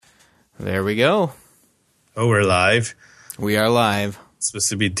There we go. Oh, we're live. We are live. Supposed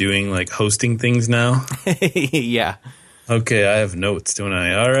to be doing like hosting things now. Yeah. Okay, I have notes, don't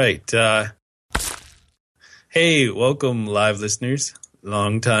I? All right. Hey, welcome, live listeners.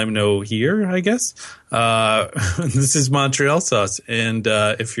 Long time no here, I guess. This is Montreal Sauce, and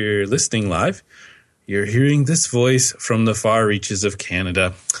if you're listening live, you're hearing this voice from the far reaches of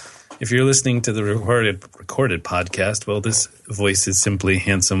Canada. If you're listening to the recorded podcast, well, this voice is simply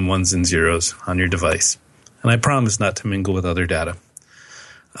handsome ones and zeros on your device. And I promise not to mingle with other data.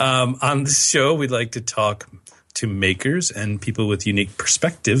 On this show, we'd like to talk to makers and people with unique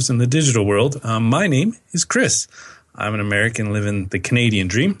perspectives in the digital world. My name is Chris. I'm an American living the Canadian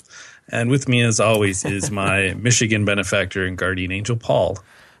dream. And with me, as always, is my Michigan benefactor and guardian angel, Paul.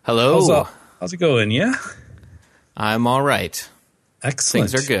 Hello. How's it going? Yeah? I'm all right. Excellent.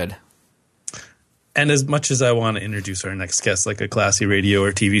 Things are good. And as much as I want to introduce our next guest like a classy radio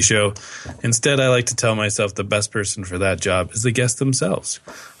or TV show, instead I like to tell myself the best person for that job is the guest themselves.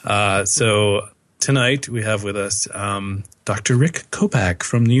 So tonight we have with us Dr. Rick Kopak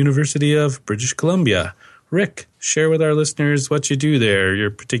from the University of British Columbia. Rick, share with our listeners what you do there,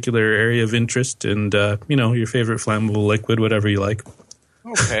 your particular area of interest, and your favorite flammable liquid, whatever you like.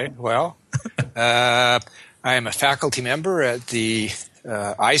 Okay, well, I am a faculty member at the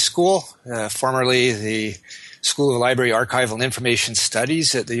iSchool, formerly the School of Library, Archival, and Information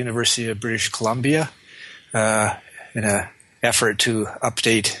Studies at the University of British Columbia, in an effort to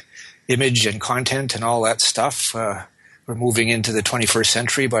update image and content and all that stuff. We're moving into the 21st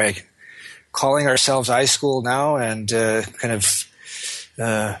century by calling ourselves iSchool now, and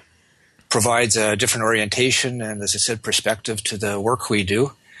provides a different orientation and, as I said, perspective to the work we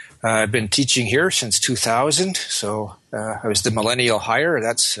do. I've been teaching here since 2000, so I was the millennial hire.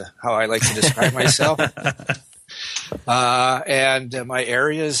 That's how I like to describe myself. And my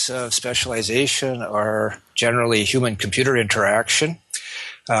areas of specialization are generally human-computer interaction,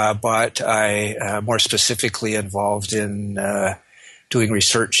 but I more specifically involved in doing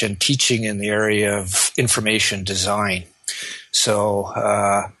research and teaching in the area of information design.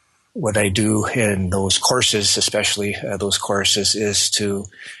 So what I do in those courses, especially those courses, is to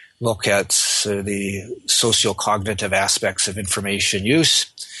look at the socio-cognitive aspects of information use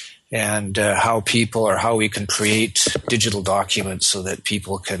and how we can create digital documents so that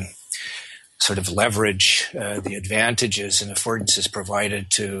people can sort of leverage the advantages and affordances provided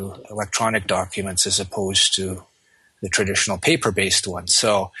to electronic documents as opposed to the traditional paper-based ones.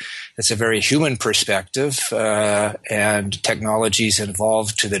 So it's a very human perspective, and technology's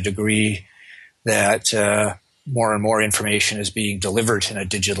involved to the degree that more and more information is being delivered in a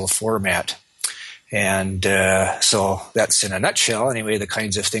digital format. And so that's, in a nutshell, anyway, the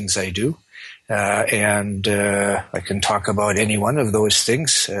kinds of things I do. And I can talk about any one of those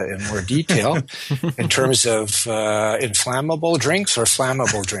things in more detail. In terms of inflammable drinks or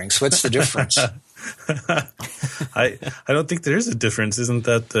flammable drinks, what's the difference? I don't think there is a difference. Isn't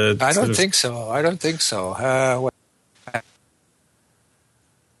that the... I don't think so.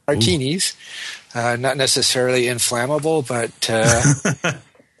 Martinis, not necessarily inflammable, but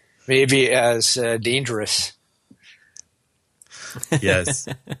maybe as dangerous. Yes.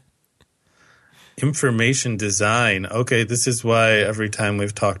 Information design. Okay, this is why every time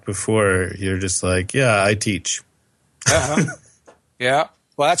we've talked before, you're just like, yeah, I teach. Yeah.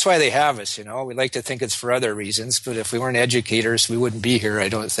 Well, that's why they have us, We like to think it's for other reasons, but if we weren't educators, we wouldn't be here, I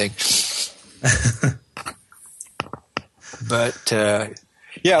don't think. But...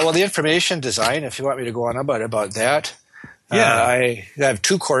 well, the information design, if you want me to go on about that. Yeah. I have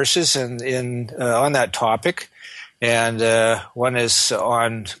two courses on that topic, and one is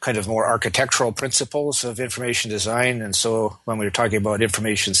on kind of more architectural principles of information design. And so when we were talking about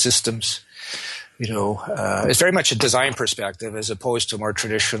information systems, it's very much a design perspective as opposed to a more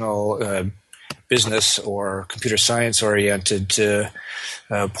traditional business or computer science oriented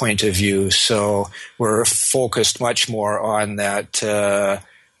point of view. So we're focused much more on that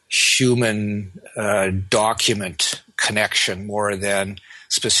human document connection more than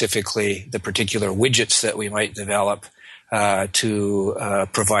specifically the particular widgets that we might develop to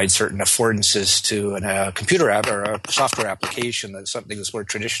provide certain affordances to a computer app or a software application. That's something that's more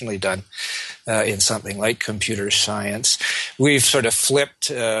traditionally done in something like computer science. We've sort of flipped,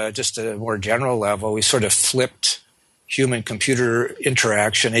 just at a more general level, we sort of flipped human-computer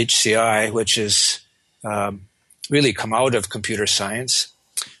interaction, HCI, which is really come out of computer science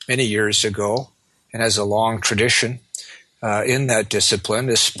many years ago and has a long tradition in that discipline,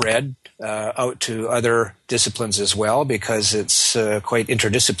 is spread out to other disciplines as well because it's quite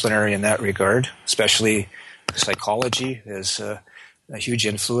interdisciplinary in that regard, especially psychology is a huge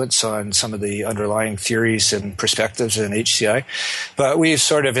influence on some of the underlying theories and perspectives in HCI. But we've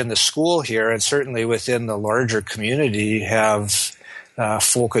sort of in the school here, and certainly within the larger community, have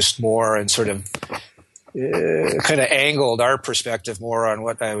focused more and sort of kind of angled our perspective more on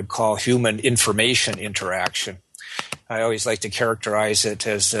what I would call human information interaction. I always like to characterize it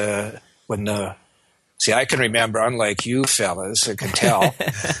as I can remember, unlike you fellas, I can tell,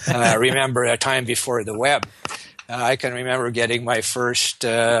 remember a time before the web. I can remember getting my first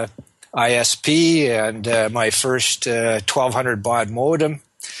ISP and my first 1200 baud modem.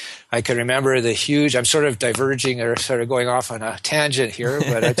 I can remember I'm sort of diverging or sort of going off on a tangent here,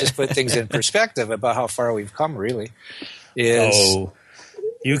 but I just put things in perspective about how far we've come, really. You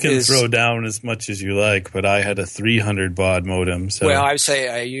can throw down as much as you like, but I had a 300 baud modem. So. Well, I would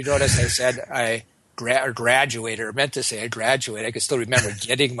say, you notice I said I graduated, or meant to say I graduated. I can still remember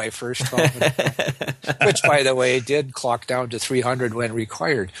getting my first phone, which, by the way, did clock down to 300 when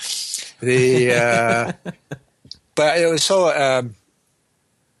required. But it was so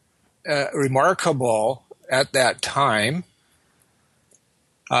remarkable at that time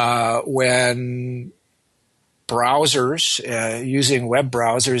when browsers, using web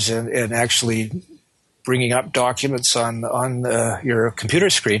browsers and actually bringing up documents on your computer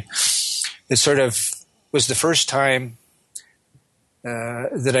screen, it sort of was the first time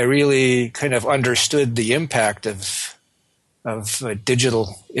that I really kind of understood the impact of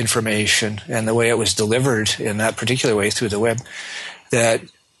digital information and the way it was delivered in that particular way through the web, that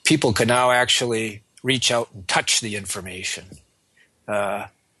people can now actually reach out and touch the information.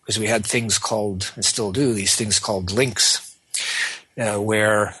 Because we had things called, and still do, these things called links,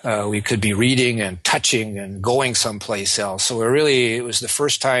 where we could be reading and touching and going someplace else. So it was the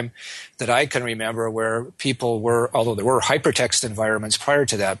first time that I can remember where people were, although there were hypertext environments prior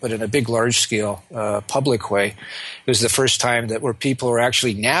to that, but in a big, large-scale public way, it was the first time that where people were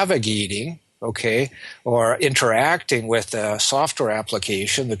actually navigating, or interacting with a software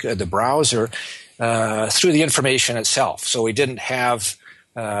application, the browser, through the information itself. So we didn't have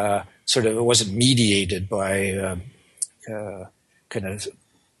it wasn't mediated by kind of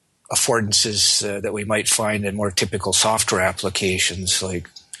affordances that we might find in more typical software applications, like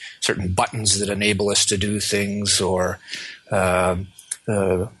certain buttons that enable us to do things, or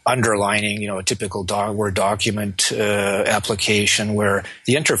underlining, a typical Word document application where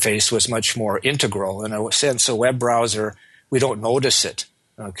the interface was much more integral. In a sense, a web browser, we don't notice it.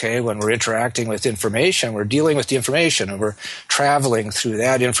 When we're interacting with information, we're dealing with the information and we're traveling through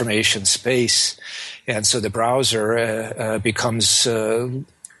that information space. And so the browser becomes sort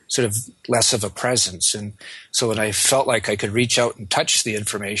of less of a presence. And so when I felt like I could reach out and touch the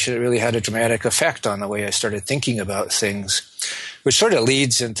information, it really had a dramatic effect on the way I started thinking about things, which sort of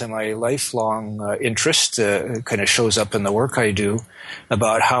leads into my lifelong interest, kind of shows up in the work I do,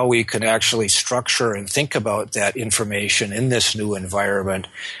 about how we can actually structure and think about that information in this new environment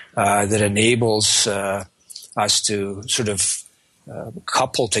that enables us to sort of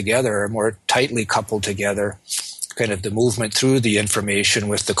couple together, more tightly couple together, kind of the movement through the information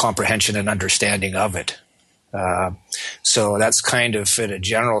with the comprehension and understanding of it. So that's kind of, in a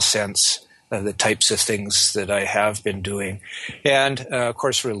general sense, the types of things that I have been doing. And, of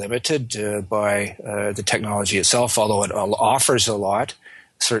course, we're limited by the technology itself, although it offers a lot,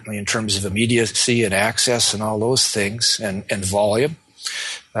 certainly in terms of immediacy and access and all those things, and volume.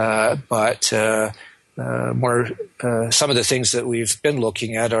 But some of the things that we've been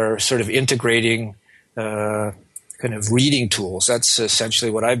looking at are sort of integrating kind of reading tools. That's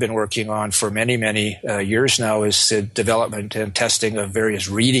essentially what I've been working on for many, many years now, is the development and testing of various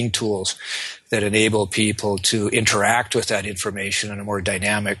reading tools that enable people to interact with that information in a more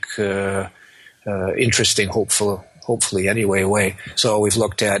dynamic, interesting, hopefully anyway, way. So we've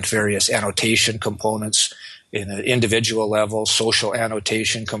looked at various annotation components in an individual level, social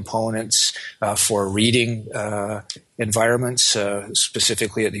annotation components for reading environments.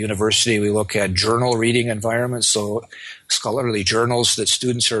 Specifically at the university, we look at journal reading environments, so scholarly journals that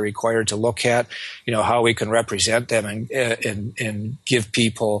students are required to look at, how we can represent them and give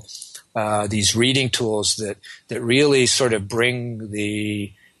people these reading tools that really sort of bring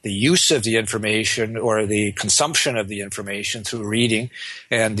the use of the information or the consumption of the information through reading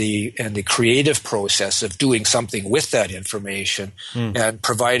and the creative process of doing something with that information and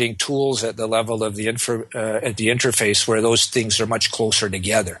providing tools at the level of at the interface where those things are much closer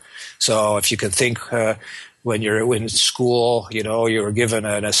together. So if you can think when you're in school, you were given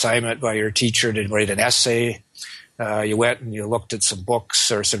an assignment by your teacher to write an essay. You went and you looked at some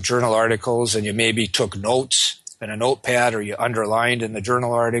books or some journal articles and you maybe took notes in a notepad or you underlined in the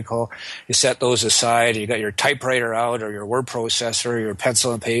journal article. You set those aside. You got your typewriter out or your word processor, or your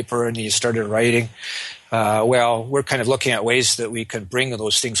pencil and paper, and you started writing. Well, we're kind of looking at ways that we can bring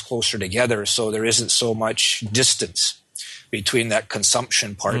those things closer together so there isn't so much distance between that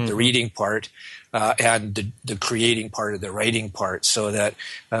consumption part, the reading part, and the creating part of the writing part, so that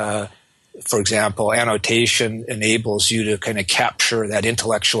for example, annotation enables you to kind of capture that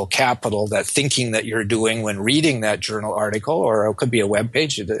intellectual capital, that thinking that you're doing when reading that journal article, or it could be a web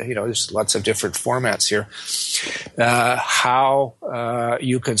page. There's lots of different formats here. How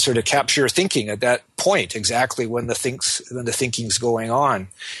you can sort of capture your thinking at that point, exactly when the thinking's going on.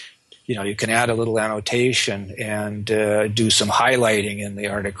 You can add a little annotation and do some highlighting in the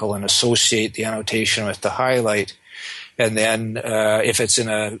article and associate the annotation with the highlight. And then if it's in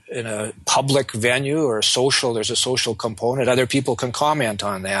a public venue or there's a social component, other people can comment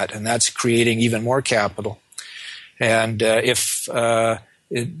on that, and that's creating even more capital. And if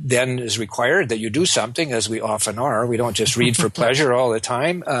it then is required that you do something, as we often are, we don't just read for pleasure all the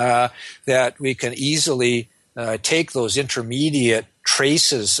time, that we can easily take those intermediate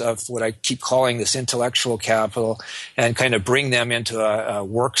traces of what I keep calling this intellectual capital and kind of bring them into a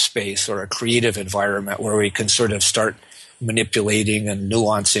workspace or a creative environment where we can sort of start manipulating and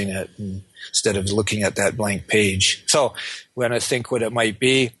nuancing it instead of looking at that blank page. So when I think what it might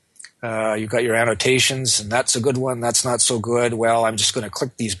be, you've got your annotations, and that's a good one, that's not so good. Well, I'm just going to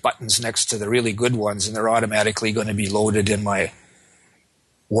click these buttons next to the really good ones, and they're automatically going to be loaded in my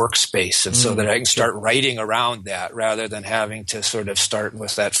workspace, and so that I can start writing around that rather than having to sort of start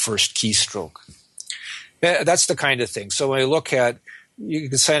with that first keystroke. That's the kind of thing. So when we look at, you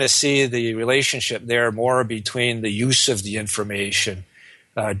can kind of see the relationship there more between the use of the information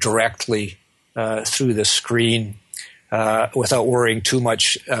directly through the screen without worrying too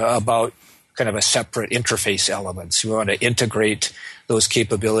much about kind of a separate interface elements. We want to integrate those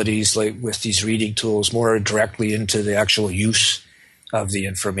capabilities, like with these reading tools, more directly into the actual use of the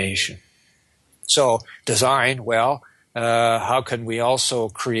information. So design, well, how can we also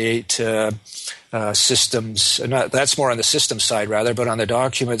create systems? That's more on the system side, rather, but on the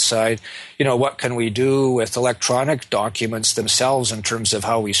document side, what can we do with electronic documents themselves in terms of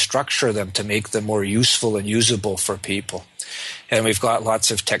how we structure them to make them more useful and usable for people? And we've got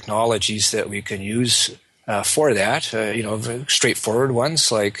lots of technologies that we can use for that. Straightforward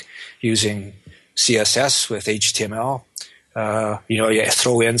ones like using CSS with HTML. You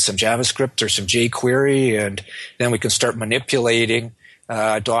throw in some JavaScript or some jQuery, and then we can start manipulating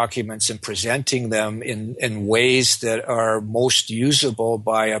documents and presenting them in ways that are most usable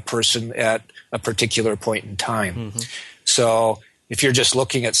by a person at a particular point in time. So if you're just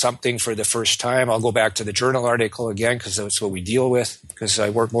looking at something for the first time, I'll go back to the journal article again, because that's what we deal with, because I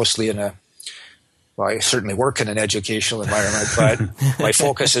work mostly I certainly work in an educational environment, but my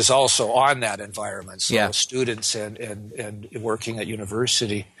focus is also on that environment. So students and working at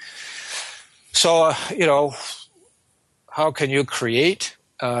university. So, how can you create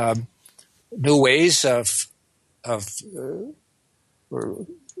new ways or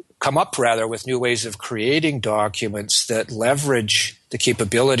come up rather with new ways of creating documents that leverage the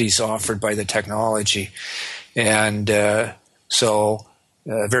capabilities offered by the technology? And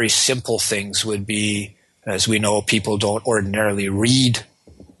very simple things would be, as we know, people don't ordinarily read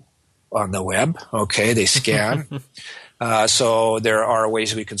on the web. Okay, they scan. So there are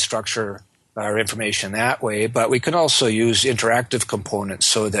ways we can structure our information that way, but we can also use interactive components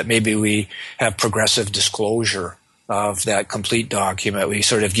so that maybe we have progressive disclosure of that complete document. We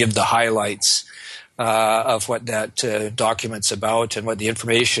sort of give the highlights of what that document's about and what the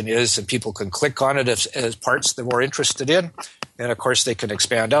information is, and people can click on it as parts they're more interested in. And of course, they can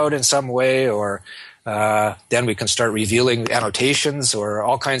expand out in some way, or then we can start revealing annotations or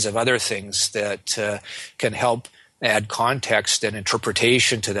all kinds of other things that can help add context and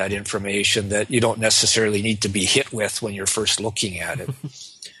interpretation to that information that you don't necessarily need to be hit with when you're first looking at it.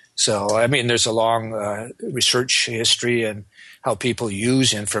 So, there's a long research history and how people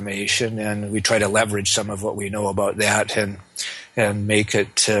use information, and we try to leverage some of what we know about that and make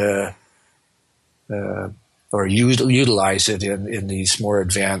it or utilize it in these more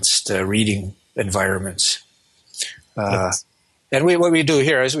advanced reading environments. And what we do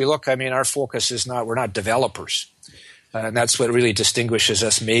here is we look, our focus is we're not developers. And that's what really distinguishes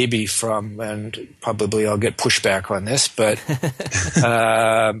us maybe from, and probably I'll get pushback on this, but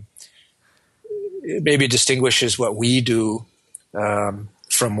it maybe distinguishes what we do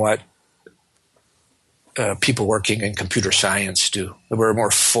from what people working in computer science do. We're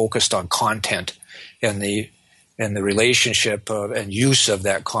more focused on content and the relationship of and use of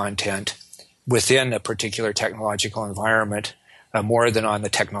that content within a particular technological environment more than on the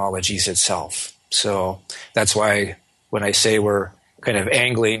technologies itself. So that's why when I say we're kind of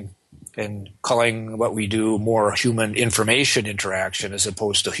angling and calling what we do more human information interaction as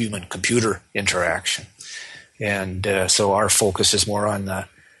opposed to human computer interaction. And so our focus is more on the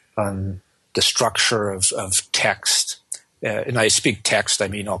structure of text. And I speak text, I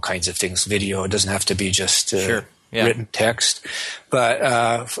mean all kinds of things, video. It doesn't have to be just written text.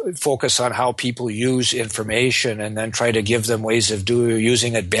 But focus on how people use information and then try to give them ways of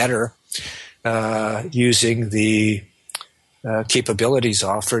using it better, using the capabilities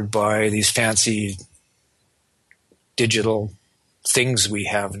offered by these fancy digital things we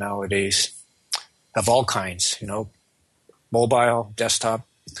have nowadays of all kinds, mobile, desktop,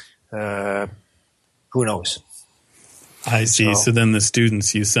 who knows? I see. So then the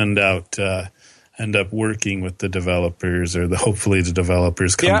students you send out end up working with the developers, or hopefully the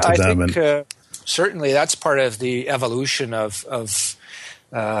developers come to them. I think certainly that's part of the evolution of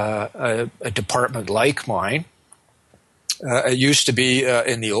a department like mine. It used to be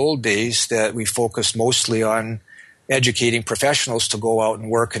in the old days that we focused mostly on educating professionals to go out and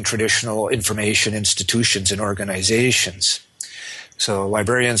work in traditional information institutions and organizations. So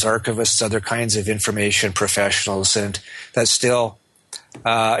librarians, archivists, other kinds of information professionals, and that's still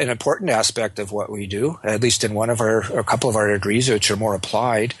an important aspect of what we do, at least in a couple of our degrees, which are more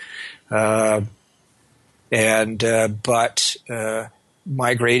applied. But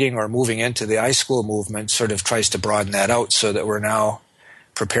migrating or moving into the iSchool movement sort of tries to broaden that out so that we're now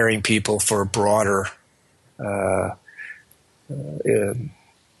preparing people for a broader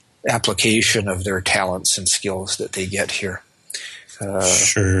application of their talents and skills that they get here.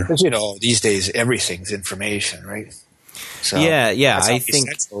 Sure. Because, these days everything's information, right? So I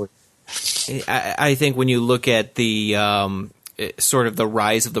think when you look at the sort of the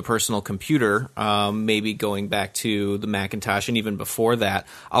rise of the personal computer, maybe going back to the Macintosh and even before that,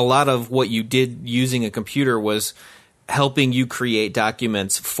 a lot of what you did using a computer was helping you create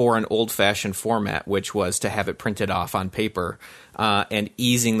documents for an old-fashioned format, which was to have it printed off on paper, and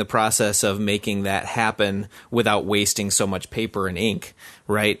easing the process of making that happen without wasting so much paper and ink,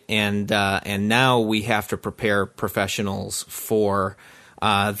 right? And now we have to prepare professionals for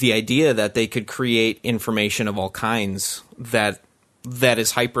the idea that they could create information of all kinds that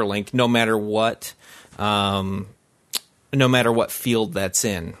is hyperlinked, no matter what field that's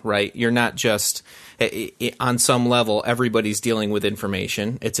in, right? You're not just on some level, everybody's dealing with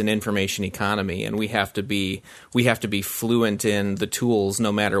information. It's an information economy, and we have to be fluent in the tools,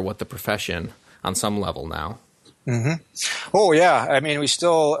 no matter what the profession, on some level now. Mm-hmm. Oh yeah, I mean, we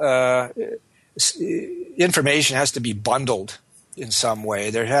still information has to be bundled in some way.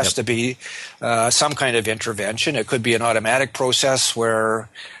 There has to be some kind of intervention. It could be an automatic process where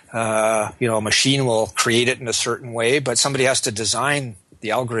a machine will create it in a certain way, but somebody has to design the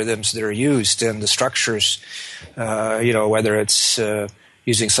algorithms that are used and the structures, whether it's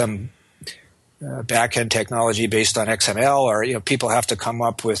using some back-end technology based on XML, or people have to come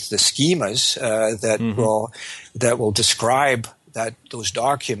up with the schemas that will describe those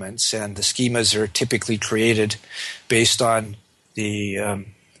documents, and the schemas are typically created based on the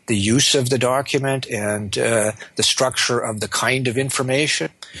use of the document and the structure of the kind of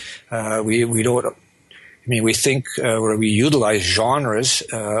information. We think where we utilize genres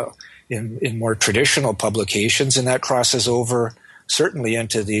in more traditional publications, and that crosses over certainly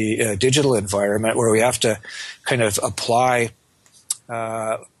into the digital environment, where we have to kind of apply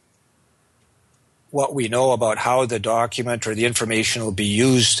what we know about how the document or the information will be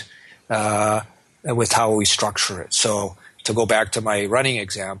used with how we structure it. So to go back to my running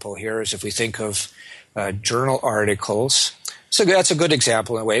example here, is if we think of journal articles, so that's a good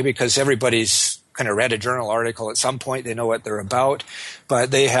example in a way, because everybody's kind of read a journal article at some point. They know what they're about, but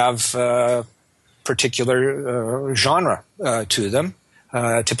they have particular genre to them.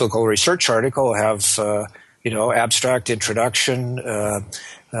 A typical research article will have abstract, introduction,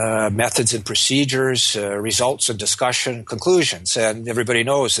 methods and procedures, results and discussion, conclusions, and everybody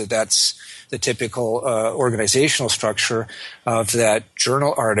knows that that's the typical organizational structure of that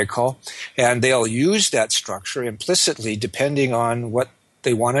journal article, and they'll use that structure implicitly depending on what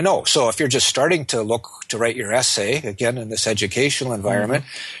they want to know. So if you're just starting to look to write your essay, again, in this educational environment,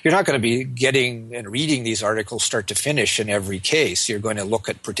 you're not going to be getting and reading these articles start to finish in every case. You're going to look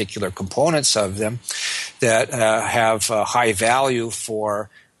at particular components of them that have high value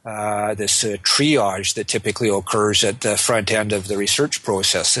for this triage that typically occurs at the front end of the research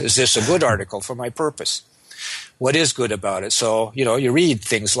process. Is this a good article for my purpose? What is good about it? So, you read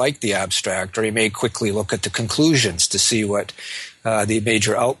things like the abstract, or you may quickly look at the conclusions to see what the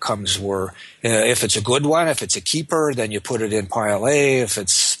major outcomes were. If it's a good one, if it's a keeper, then you put it in pile A. If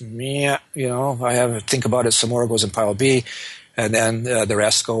it's, I have to think about it some more, it goes in pile B. And then the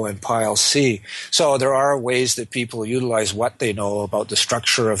rest go in pile C. So there are ways that people utilize what they know about the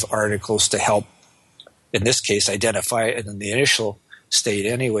structure of articles to help, in this case, identify it in the initial state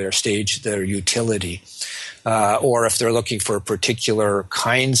anyway, or stage their utility. Or if they're looking for particular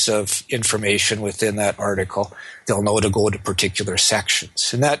kinds of information within that article, they'll know to go to particular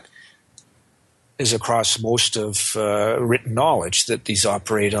sections. And that is across most of written knowledge, that these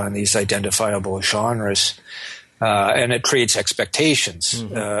operate on these identifiable genres. And it creates expectations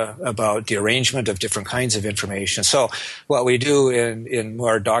about the arrangement of different kinds of information. So what we do in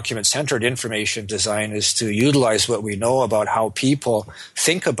more document-centered information design is to utilize what we know about how people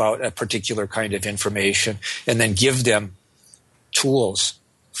think about a particular kind of information and then give them tools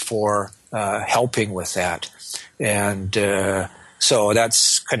for helping with that. And so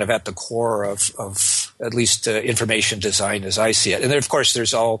that's kind of at the core of at least information design as I see it. And then, of course,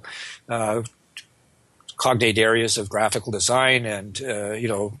 there's all cognate areas of graphical design, and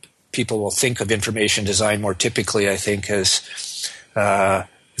people will think of information design more typically, I think, as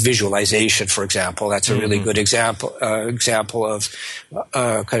visualization, for example. That's a really good example of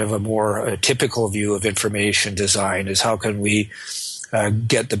kind of a more typical view of information design, is how can we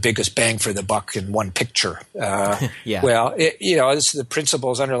get the biggest bang for the buck in one picture. Yeah. Well, it's the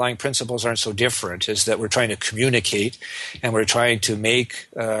principles, underlying principles aren't so different, is that we're trying to communicate, and we're trying to make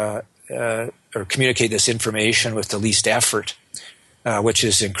or communicate this information with the least effort, which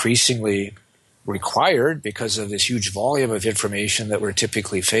is increasingly required because of this huge volume of information that we're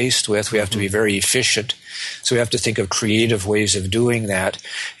typically faced with. We have to be very efficient. So we have to think of creative ways of doing that.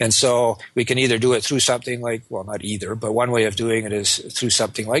 And so we can either do it through something like, well, not either, but one way of doing it is through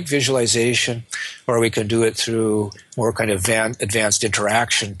something like visualization, or we can do it through more kind of advanced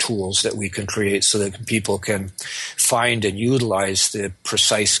interaction tools that we can create so that people can find and utilize the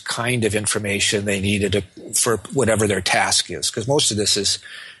precise kind of information they needed for whatever their task is. Because most of this is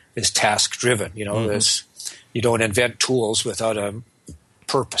task driven. You don't invent tools without a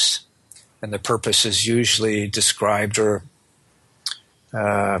purpose, and the purpose is usually described or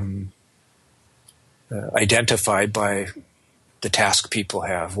identified by the task people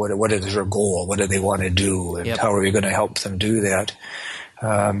have. What is their goal? What do they want to do? And how are we going to help them do that?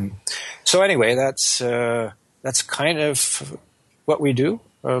 So anyway, that's kind of what we do.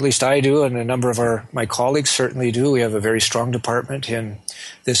 Or at least I do, and a number of my colleagues certainly do. We have a very strong department in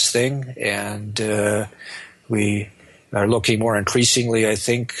this thing, and we are looking more increasingly, I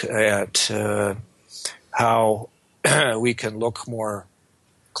think, at how we can look more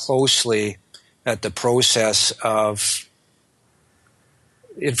closely at the process of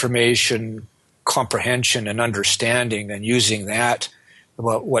information comprehension and understanding, and using that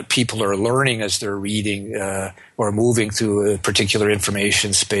about what people are learning as they're reading or moving through a particular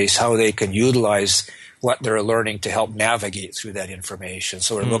information space, how they can utilize what they're learning to help navigate through that information.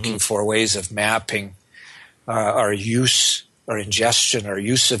 So we're looking for ways of mapping our use, our ingestion, our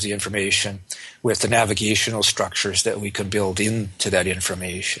use of the information with the navigational structures that we can build into that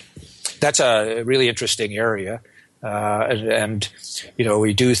information. That's a really interesting area. And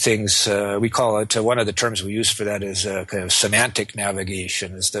we do things, we call it, one of the terms we use for that is kind of semantic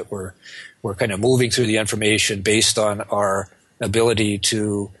navigation, is that we're kind of moving through the information based on our ability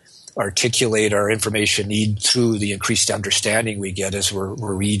to articulate our information need through the increased understanding we get as we're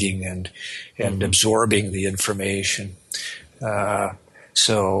reading and absorbing the information.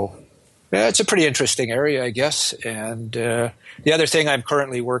 So it's a pretty interesting area, I guess. And the other thing I'm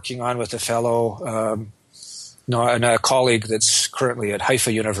currently working on with a fellow and a colleague that's currently at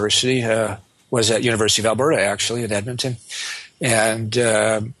Haifa University, was at University of Alberta, actually, in Edmonton. And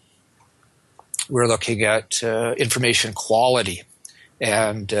we're looking at information quality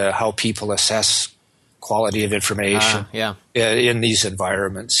and how people assess quality of information in these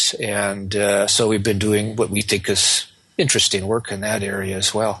environments. And so we've been doing what we think is interesting work in that area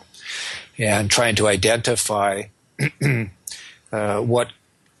as well, and trying to identify what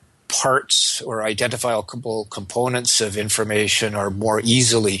parts or identifiable components of information are more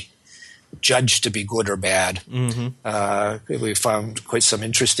easily judged to be good or bad. We found quite some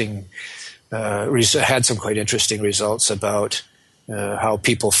interesting, had some quite interesting results about how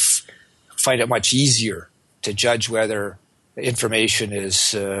people find it much easier to judge whether information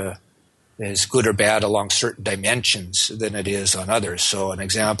is good or bad along certain dimensions than it is on others. So an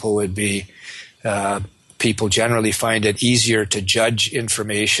example would be people generally find it easier to judge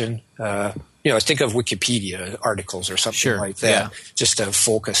information. Think of Wikipedia articles or something like that, just to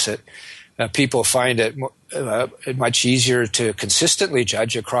focus it. people find it much easier to consistently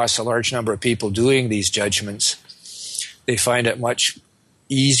judge across a large number of people doing these judgments. They find it much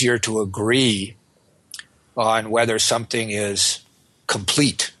easier to agree on whether something is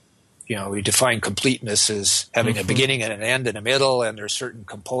complete. We define completeness as having a beginning and an end and a middle, and there's certain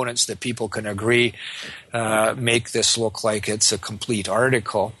components that people can agree make this look like it's a complete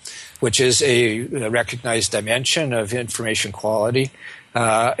article, which is a recognized dimension of information quality.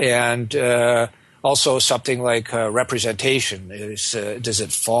 And also something like representation. Does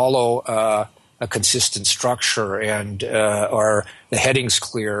it follow a consistent structure, and are the headings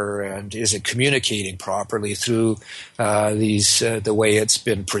clear, and is it communicating properly through the way it's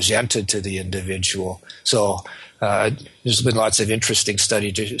been presented to the individual? So there's been lots of interesting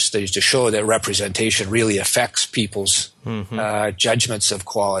studies to show that representation really affects people's judgments of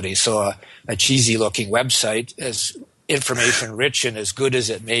quality. So a cheesy looking website, as information rich and as good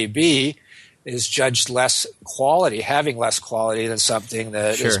as it may be, is judged less quality, having less quality than something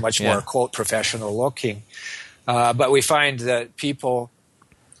that is much more, quote, professional looking. But we find that people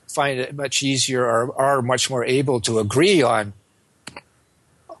find it much easier, or are much more able to agree on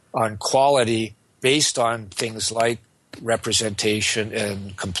quality based on things like representation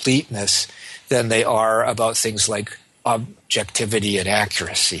and completeness than they are about things like objectivity and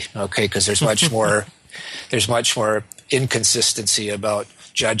accuracy. Okay, because there's much more inconsistency about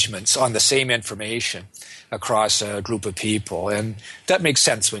judgments on the same information across a group of people. And that makes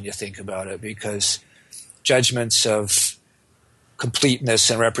sense when you think about it, because judgments of completeness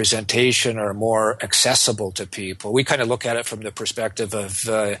and representation are more accessible to people. We kind of look at it from the perspective of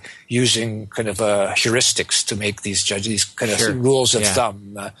using kind of heuristics to make these kind of rules of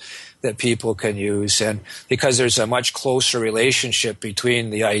thumb that people can use. And because there's a much closer relationship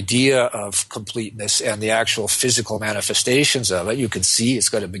between the idea of completeness and the actual physical manifestations of it, you can see it's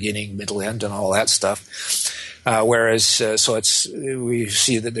got a beginning, middle, end, and all that stuff. We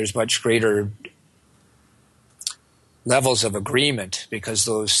see that there's much greater levels of agreement, because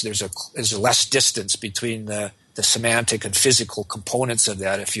there's a less distance between the semantic and physical components of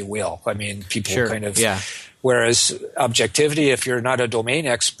that, if you will. I mean, people Whereas objectivity, if you're not a domain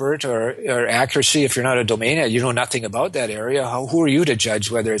expert, or accuracy, if you're not a domain, you know nothing about that area, who are you to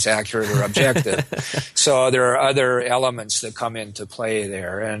judge whether it's accurate or objective? So there are other elements that come into play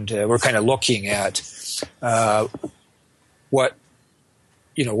there, and we're kind of looking at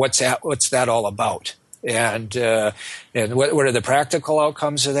what's that all about, and what are the practical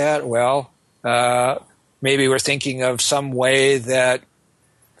outcomes of that? Well, maybe we're thinking of some way that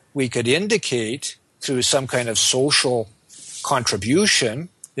we could indicate through some kind of social contribution,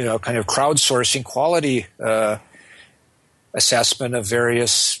 kind of crowdsourcing quality assessment of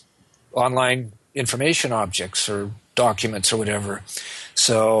various online information objects or documents or whatever.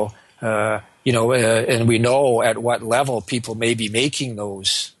 So, and we know at what level people may be making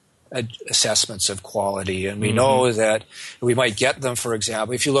those assessments of quality. And we know that we might get them, for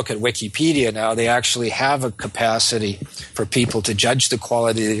example, if you look at Wikipedia now, they actually have a capacity for people to judge the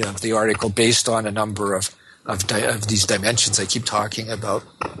quality of the article based on a number of these dimensions I keep talking about.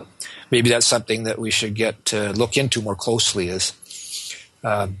 Maybe that's something that we should get to look into more closely, is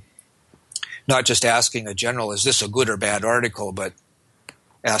not just asking a general, is this a good or bad article, but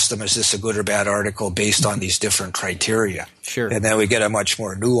ask them, is this a good or bad article based on these different criteria? Sure. And then we get a much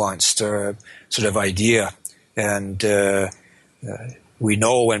more nuanced sort of idea. And we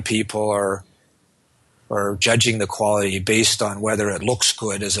know when people are judging the quality based on whether it looks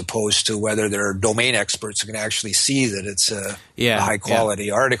good, as opposed to whether they're domain experts who can actually see that it's a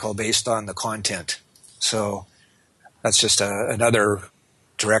high-quality article based on the content. So that's just another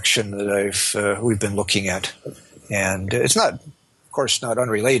direction that we've been looking at. And it's not, of course, not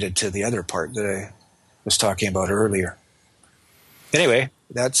unrelated to the other part that I was talking about earlier. Anyway,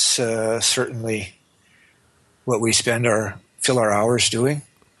 that's certainly what we fill our hours doing,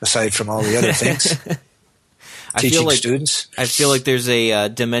 aside from all the other things. Teaching students. I feel like there's a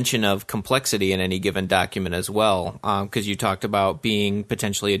dimension of complexity in any given document as well, because you talked about being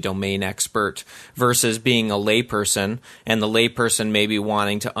potentially a domain expert versus being a layperson, and the layperson maybe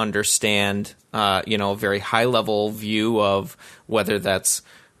wanting to understand, a very high-level view of whether that's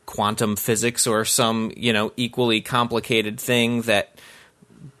quantum physics or some, equally complicated thing that,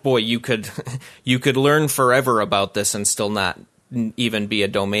 boy, you could learn forever about this and still not even be a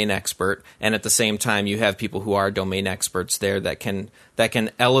domain expert. And at the same time, you have people who are domain experts there that can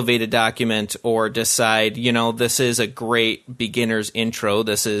elevate a document or decide, this is a great beginner's intro.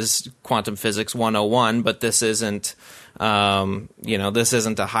 This is quantum physics 101, but this isn't, this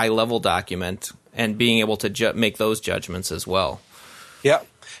isn't a high level document, and being able to make those judgments as well. Yeah.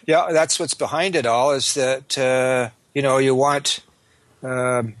 Yeah, that's what's behind it all, is that, you want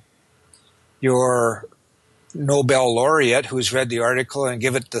your Nobel laureate who's read the article and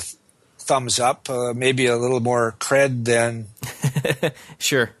give it the thumbs up, maybe a little more cred than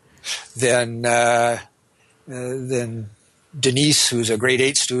Sure. than Denise, who's a grade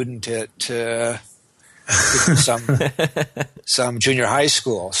 8 student at some junior high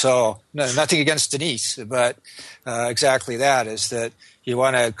school. So nothing against Denise, but exactly that, is that you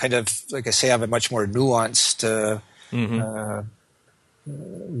want to kind of, like I say, have a much more nuanced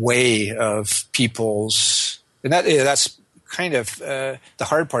way of people's, and that's kind of the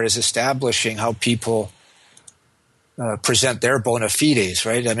hard part, is establishing how people present their bona fides,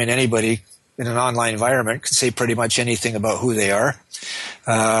 right? I mean, anybody in an online environment can say pretty much anything about who they are.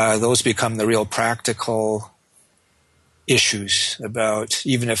 Those become the real practical issues about,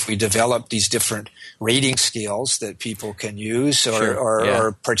 even if we develop these different rating scales that people can use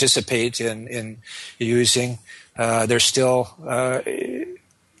or participate in using, they're still kind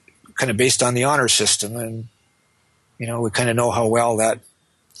of based on the honor system. And, we kind of know how well that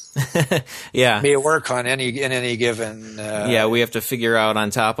may work in any given. We have to figure out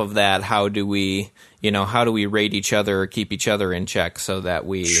on top of that, how do we rate each other or keep each other in check so that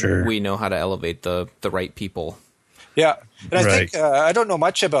we know how to elevate the right people. Yeah, and I think I don't know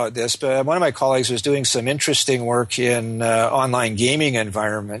much about this, but one of my colleagues was doing some interesting work in online gaming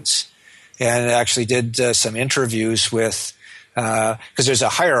environments, and actually did some interviews with, because there's a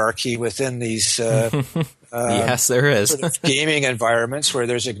hierarchy within these. Yes, there is. Sort of gaming environments where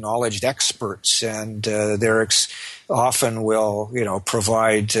there's acknowledged experts, and they're often will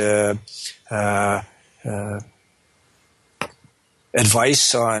provide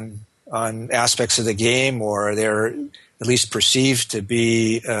advice on aspects of the game, or they're at least perceived to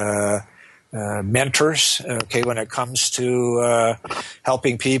be mentors. Okay, when it comes to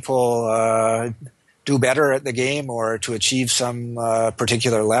helping people do better at the game or to achieve some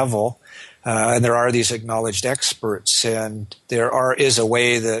particular level. And there are these acknowledged experts, and is a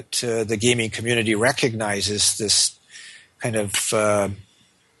way that the gaming community recognizes this kind of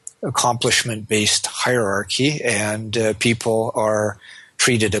accomplishment-based hierarchy, and people are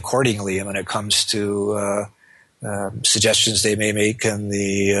treated accordingly when it comes to suggestions they may make and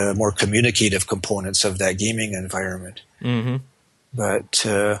the more communicative components of that gaming environment. Mm-hmm. But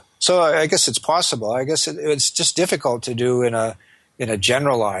so I guess it's possible. I guess it's just difficult to do in a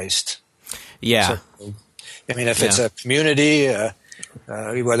generalized. Yeah. So, I mean, if it's a community,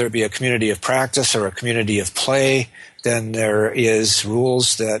 whether it be a community of practice or a community of play, then there is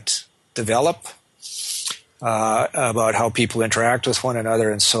rules that develop about how people interact with one another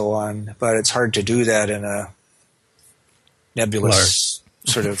and so on. But it's hard to do that in a nebulous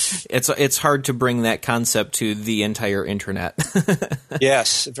sort of. It's hard to bring that concept to the entire internet.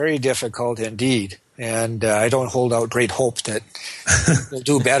 Yes, very difficult indeed. And I don't hold out great hope that we'll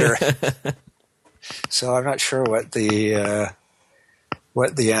do better. So I'm not sure what the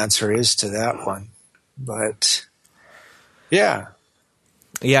answer is to that one, but yeah.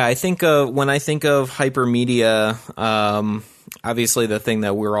 I think when I think of hypermedia, obviously the thing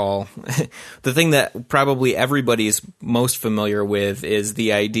that the thing that probably everybody's most familiar with is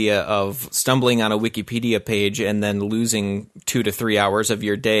the idea of stumbling on a Wikipedia page and then losing 2 to 3 hours of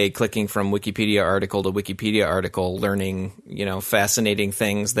your day clicking from Wikipedia article to Wikipedia article, learning, fascinating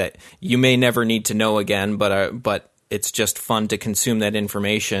things that you may never need to know again, but it's just fun to consume that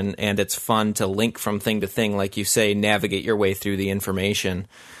information, and it's fun to link from thing to thing, like you say, navigate your way through the information.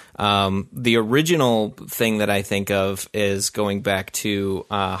 The original thing that I think of is going back to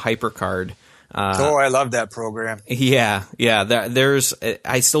HyperCard. I love that program. Yeah.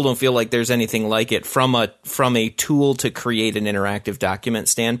 I still don't feel like there's anything like it from a tool to create an interactive document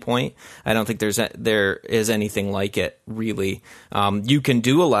standpoint. I don't think there is anything like it, really. You can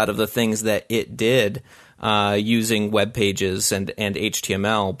do a lot of the things that it did using web pages and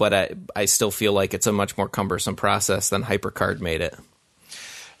HTML, but I still feel like it's a much more cumbersome process than HyperCard made it.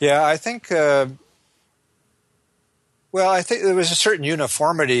 Yeah, I think. I think there was a certain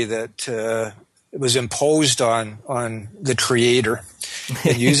uniformity that was imposed on the creator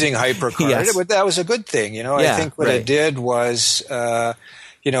in using HyperCard. Yes. But that was a good thing, I think what it did was, all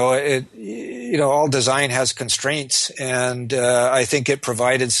design has constraints, and I think it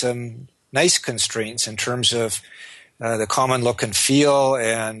provided some nice constraints in terms of the common look and feel,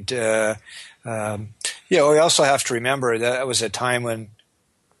 and we also have to remember that was a time when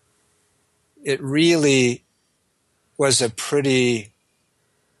it really was a pretty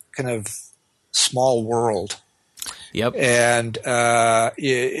kind of small world. Yep. And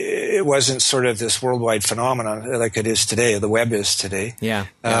it wasn't sort of this worldwide phenomenon like it is today, the web is today. Yeah.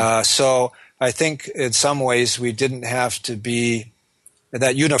 So I think in some ways we didn't have to be,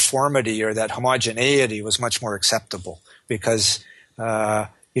 that uniformity or that homogeneity was much more acceptable because,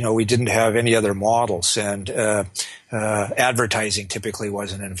 we didn't have any other models, and advertising typically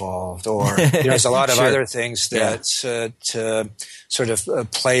wasn't involved, or there's a lot of Sure. other things that sort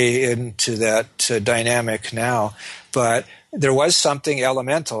of play into that dynamic now. But there was something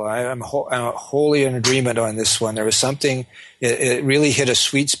elemental. I'm wholly in agreement on this one. There was something, it really hit a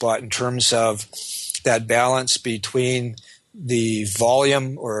sweet spot in terms of that balance between the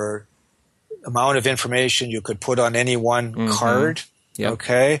volume or amount of information you could put on any one card. Yep.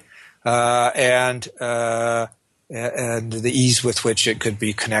 Okay. And the ease with which it could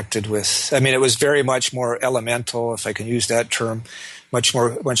be connected with. I mean, it was very much more elemental, if I can use that term, much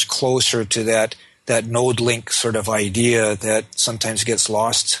closer to that node link sort of idea that sometimes gets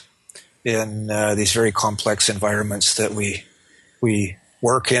lost in these very complex environments that we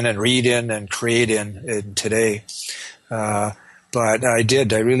work in and read in and create in today. But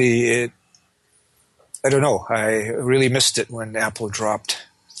I don't know. I really missed it when Apple dropped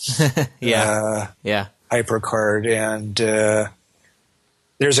HyperCard. And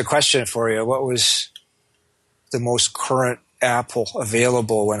there's a question for you. What was the most current Apple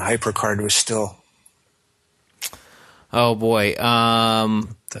available when HyperCard was still? Oh boy.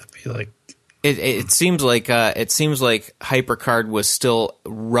 That'd be like. It seems like HyperCard was still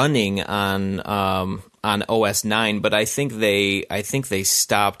running on OS 9, but I think they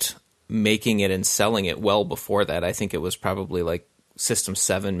stopped making it and selling it well before that. I think it was probably like System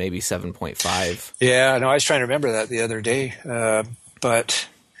 7, maybe 7.5. Yeah, no, I was trying to remember that the other day. But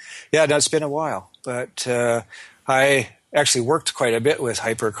yeah, no, it's been a while. But I actually worked quite a bit with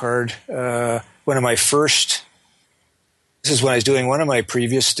HyperCard. This is when I was doing one of my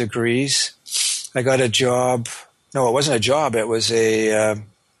previous degrees. I got a job. No, it wasn't a job. It was a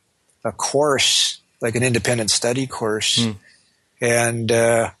course, like an independent study course. And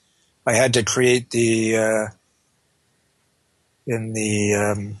I had to create in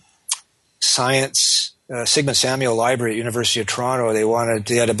the science Sigmund Samuel Library at University of Toronto. They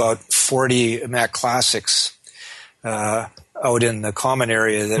had about 40 Mac Classics out in the common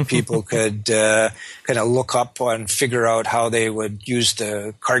area that people could kind of look up and figure out how they would use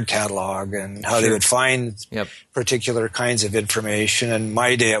the card catalog and how they would find particular kinds of information. In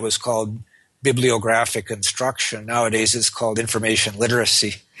my day, it was called bibliographic instruction. Nowadays, it's called information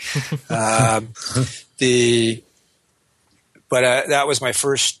literacy. But that was my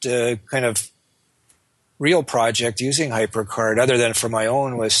first kind of real project using HyperCard, other than for my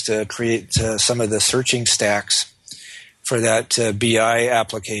own, was to create some of the searching stacks for that BI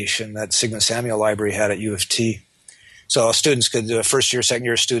application that Sigmund Samuel Library had at U of T. So students first year, second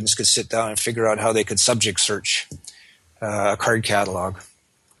year students could sit down and figure out how they could subject search a card catalog.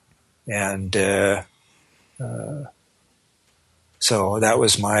 And so that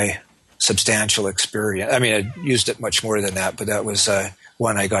was my substantial experience. I mean, I used it much more than that, but that was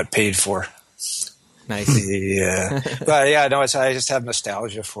one I got paid for. Nice. But yeah, no, I just have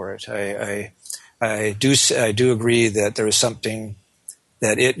nostalgia for it. I do agree that there was something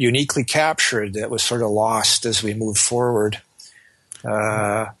that it uniquely captured that was sort of lost as we moved forward,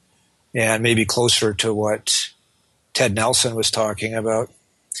 and maybe closer to what Ted Nelson was talking about.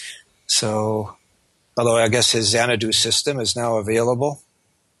 So, although I guess his Xanadu system is now available,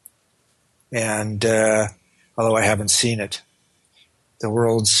 and although I haven't seen it, the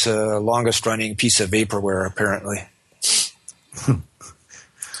world's longest-running piece of vaporware, apparently.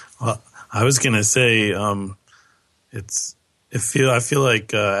 Well, I was going to say, I feel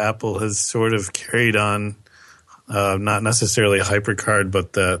like Apple has sort of carried on, not necessarily HyperCard,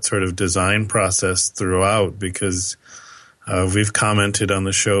 but that sort of design process throughout, because we've commented on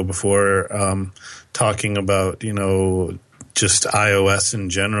the show before, talking about, just iOS in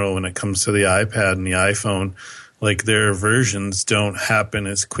general when it comes to the iPad and the iPhone. Like, their versions don't happen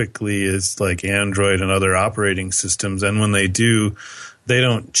as quickly as like Android and other operating systems, and when they do, they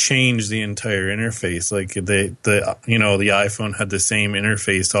don't change the entire interface. Like the iPhone had the same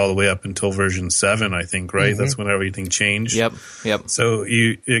interface all the way up until version 7, I think, right? That's when everything changed. Yep. So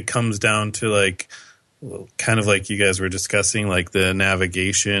it comes down to like, kind of like you guys were discussing, like the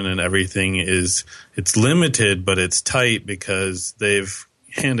navigation and everything it's limited, but it's tight because they've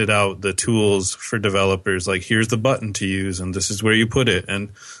handed out the tools for developers, like here's the button to use and this is where you put it, and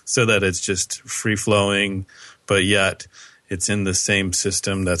so that it's just free flowing, but yet it's in the same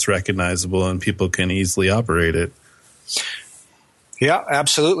system that's recognizable and people can easily operate it. Yeah,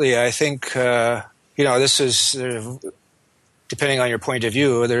 absolutely. I think this is, depending on your point of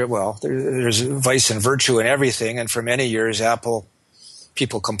view, there's vice and virtue in everything. And for many years,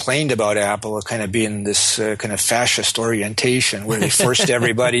 people complained about Apple kind of being this kind of fascist orientation where they forced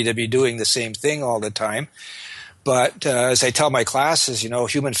everybody to be doing the same thing all the time. But as I tell my classes,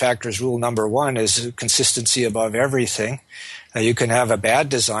 human factors rule number one is consistency above everything. You can have a bad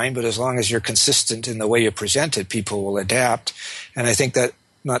design, but as long as you're consistent in the way you present it, people will adapt. And I think that,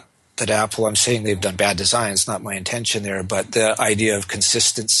 not that Apple, I'm saying they've done bad designs, not my intention there, but the idea of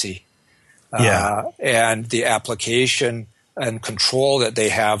consistency and the application and control that they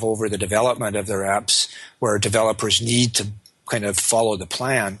have over the development of their apps, where developers need to kind of follow the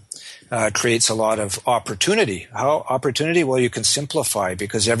plan, creates a lot of opportunity. How opportunity? Well, you can simplify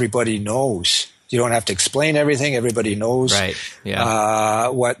because everybody knows. You don't have to explain everything. Everybody knows right. Yeah.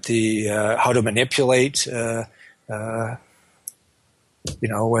 How to manipulate, whether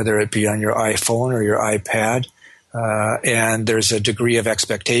it be on your iPhone or your iPad. And there's a degree of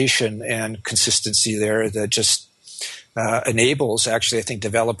expectation and consistency there that just enables, actually, I think,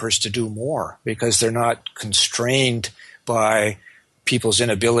 developers to do more because they're not constrained by people's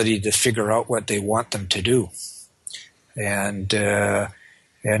inability to figure out what they want them to do. And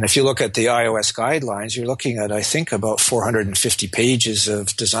if you look at the iOS guidelines, you're looking at, I think, about 450 pages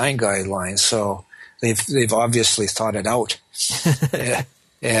of design guidelines. So they've obviously thought it out.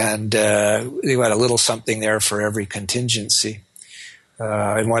 And they've got a little something there for every contingency.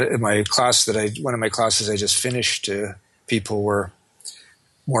 In one of my classes I just finished,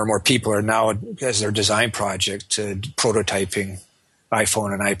 more and more people are now, as their design project, prototyping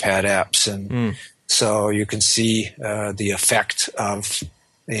iPhone and iPad apps. And so you can see the effect of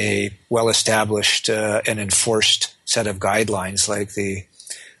a well-established and enforced set of guidelines like the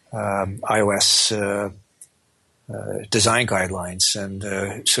iOS design guidelines, and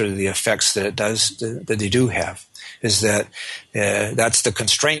sort of the effects that they do have is that that's the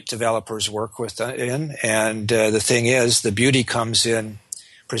constraint developers work in. And the thing is, the beauty comes in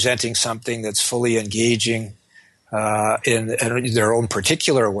presenting something that's fully engaging in their own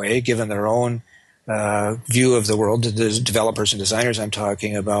particular way, given their own view of the world, the developers and designers I'm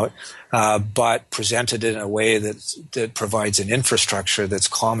talking about, but presented in a way that provides an infrastructure that's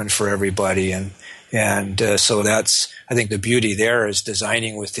common for everybody. And so that's, I think the beauty there is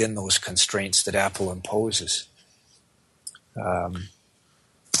designing within those constraints that Apple imposes.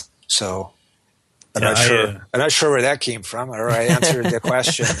 So I'm not sure where that came from, or I answered the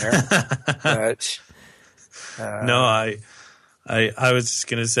question there. But, no, I was just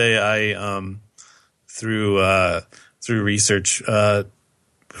going to say through research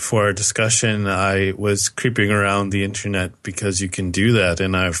before our discussion, I was creeping around the internet because you can do that,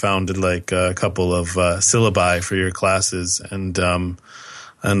 and I found a couple of syllabi for your classes and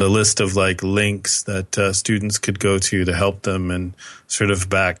a list of links that students could go to help them, and sort of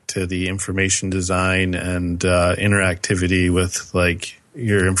back to the information design and interactivity with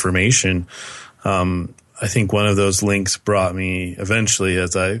your information. I think one of those links brought me eventually,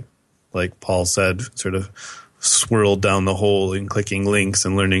 as I, like Paul said, sort of swirled down the hole in clicking links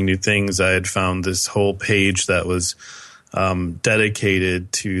and learning new things. I had found this whole page that was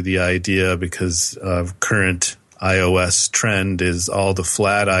dedicated to the idea, because current iOS trend is all the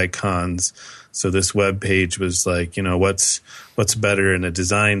flat icons. So this web page was what's better in a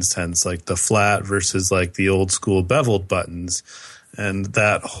design sense, like the flat versus the old school beveled buttons. And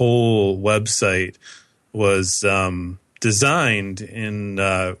that whole website was designed in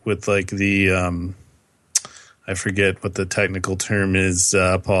with the I forget what the technical term is,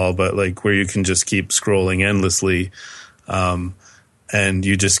 Paul, but where you can just keep scrolling endlessly, and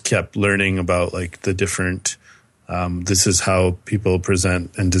you just kept learning about the different. This is how people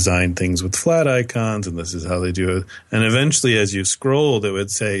present and design things with flat icons, and this is how they do it. And eventually, as you scrolled, it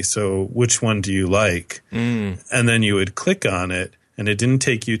would say, "So, which one do you like?" And then you would click on it, and it didn't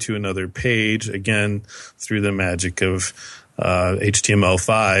take you to another page. Again, through the magic of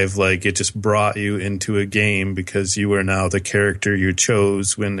HTML5, it just brought you into a game because you were now the character you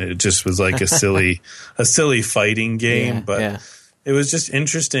chose, when it just was a silly fighting game. It was just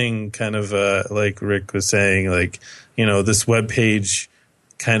interesting, kind of like Rick was saying, this web page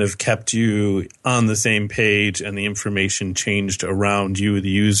kind of kept you on the same page, and the information changed around you, the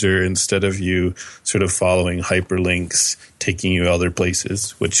user, instead of you sort of following hyperlinks taking you other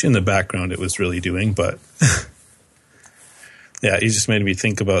places, which in the background it was really doing, but yeah, you just made me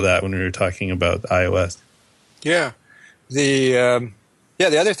think about that when we were talking about iOS. Yeah. The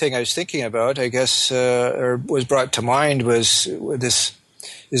other thing I was thinking about, I guess, or was brought to mind, was this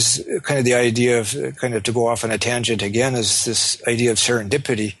is kind of the idea of, kind of to go off on a tangent again, is this idea of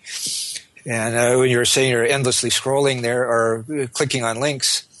serendipity. And when you're saying you're endlessly scrolling there or clicking on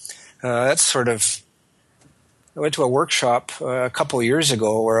links, that's sort of. I went to a workshop a couple of years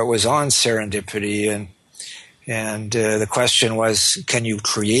ago where it was on serendipity, and the question was, can you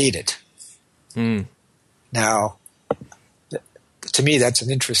create it? Now, to me, that's an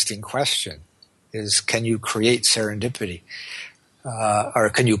interesting question, is can you create serendipity? Or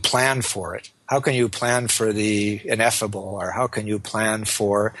can you plan for it? How can you plan for the ineffable? Or how can you plan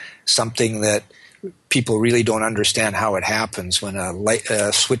for something that people really don't understand how it happens when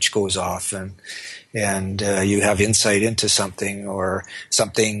a switch goes off and you have insight into something, or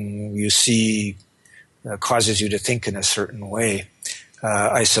something you see causes you to think in a certain way?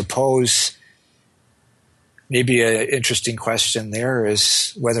 I suppose maybe an interesting question there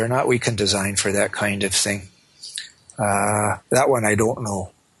is whether or not we can design for that kind of thing. That one I don't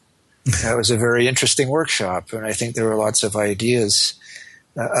know. That was a very interesting workshop, and I think there were lots of ideas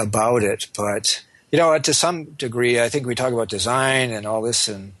about it. But, to some degree, I think we talk about design and all this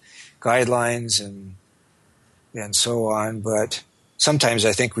and guidelines and so on, but sometimes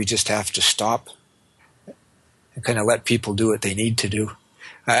I think we just have to stop and kind of let people do what they need to do.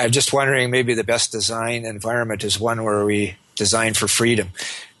 I'm just wondering, maybe the best design environment is one where we design for freedom.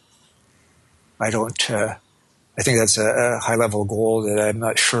 I think that's a high-level goal that I'm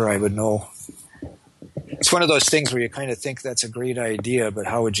not sure I would know. It's one of those things where you kind of think that's a great idea, but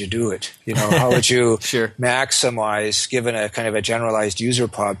how would you do it? How would you Sure. maximize, given a kind of a generalized user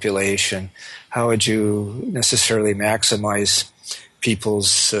population, how would you necessarily maximize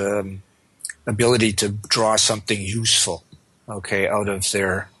people's ability to draw something useful, out of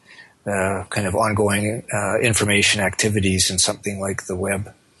their kind of ongoing information activities in something like the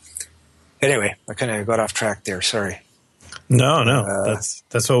web? Anyway, I kind of got off track there. Sorry. No,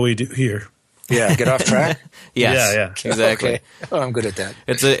 that's what we do here. Yeah, get off track? Yes, Yeah. exactly. Okay. Oh, I'm good at that.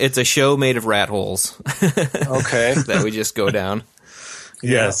 It's a show made of rat holes Okay. that we just go down.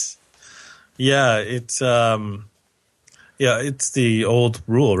 Yes. Yeah, it's it's the old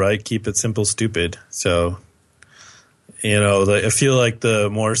rule, right? Keep it simple, stupid. So, I feel like the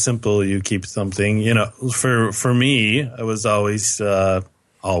more simple you keep something, for me, I was always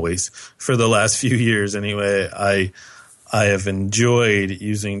for the last few years anyway, I have enjoyed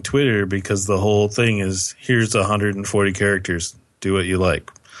using Twitter because the whole thing is, here's 140 characters, do what you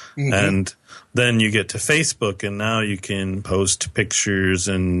like. Mm-hmm. And then you get to Facebook, and now you can post pictures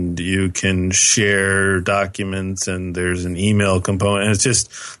and you can share documents, and there's an email component. And it's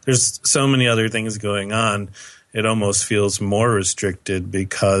just, there's so many other things going on. It almost feels more restricted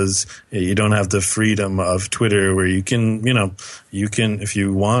because you don't have the freedom of Twitter, where you can, if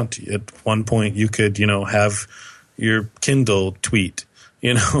you want, at one point you could, have your Kindle tweet,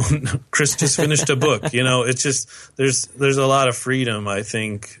 Chris just finished a book, it's just, there's a lot of freedom. I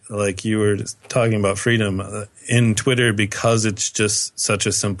think, like you were talking about freedom in Twitter, because it's just such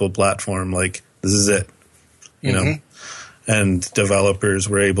a simple platform. Like, this is it, and developers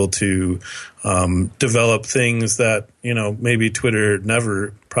were able to develop things that, maybe Twitter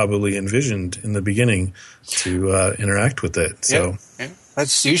never probably envisioned in the beginning to interact with it. So yeah.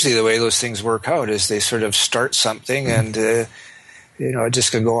 That's usually the way those things work out, is they sort of start something and, it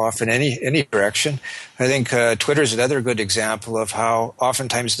just can go off in any direction. I think Twitter is another good example of how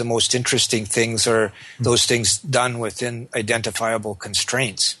oftentimes the most interesting things are those things done within identifiable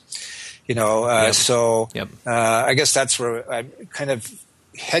constraints. So I guess that's where I'm kind of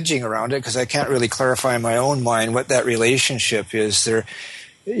hedging around it, because I can't really clarify in my own mind what that relationship is. There,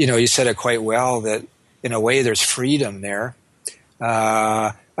 you said it quite well, that in a way there's freedom there.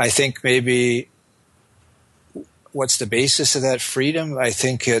 I think maybe what's the basis of that freedom? I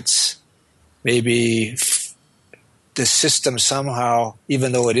think it's maybe the system somehow,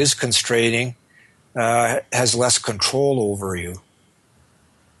 even though it is constraining, has less control over you.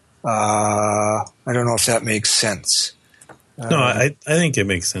 I don't know if that makes sense. No, I think it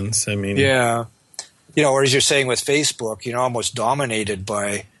makes sense. I mean, yeah, or as you're saying with Facebook, almost dominated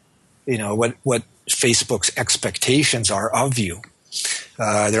by, what Facebook's expectations are of you.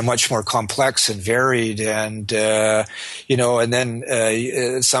 They're much more complex and varied, and and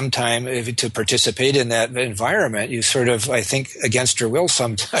then sometime to participate in that environment, you sort of, I think, against your will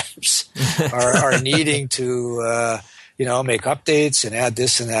sometimes, are needing to make updates and add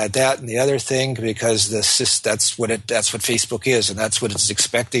this and add that and the other thing, because that's what Facebook is, and that's what it's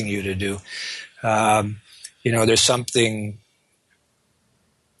expecting you to do. There's something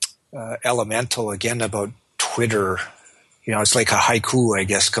elemental again about Twitter. It's like a haiku, I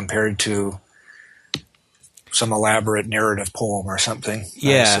guess, compared to some elaborate narrative poem or something.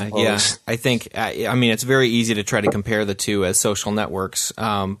 Yeah. I think, I mean, it's very easy to try to compare the two as social networks,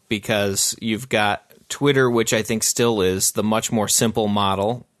 because you've got Twitter, which I think still is the much more simple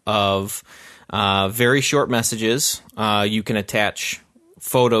model of very short messages. You can attach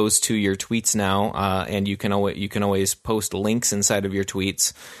photos to your tweets now, and you can always post links inside of your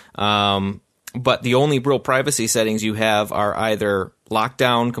tweets. But the only real privacy settings you have are either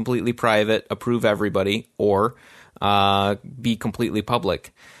lockdown, completely private, approve everybody, or be completely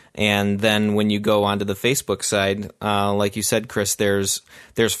public. And then when you go onto the Facebook side, like you said, Chris, there's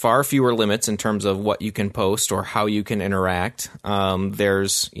far fewer limits in terms of what you can post or how you can interact.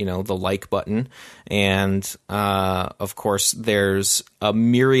 There's, the like button. And, of course, there's a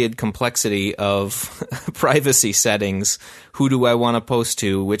myriad complexity of privacy settings. Who do I want to post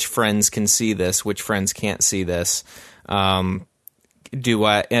to? Which friends can see this? Which friends can't see this? Am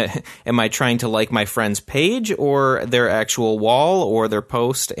I trying to like my friend's page or their actual wall or their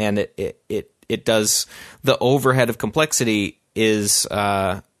post? And it does, the overhead of complexity is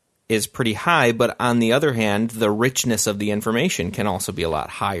pretty high, but on the other hand, the richness of the information can also be a lot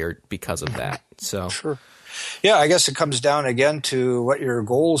higher because of that. So sure. Yeah, I guess it comes down again to what your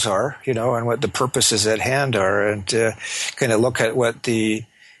goals are, and what the purposes at hand are, and kind of look at what the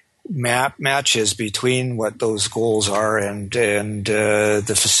matches between what those goals are and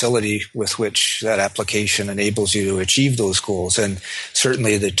the facility with which that application enables you to achieve those goals. And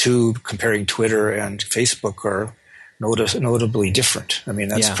certainly the two, comparing Twitter and Facebook, are notably different. I mean,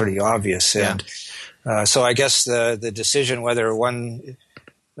 that's pretty obvious. Yeah. And so I guess the decision whether one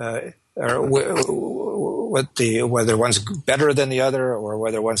whether one's better than the other or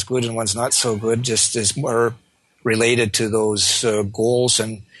whether one's good and one's not so good just is more related to those goals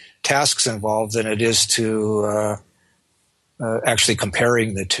and tasks involved than it is to actually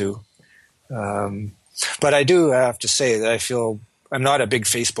comparing the two. But I do have to say that I feel I'm not a big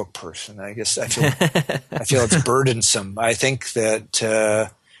Facebook person. I guess I feel it's burdensome. I think that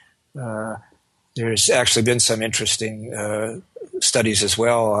there's actually been some interesting studies as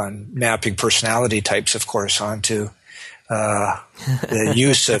well on mapping personality types, of course, onto the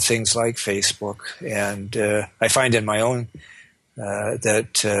use of things like Facebook. And I find in my own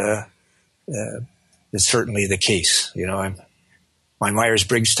that it's certainly the case. My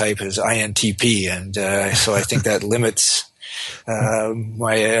Myers-Briggs type is INTP, and so I think that limits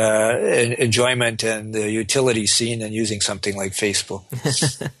my enjoyment and the utility seen in using something like Facebook.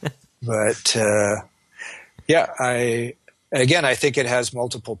 But I think it has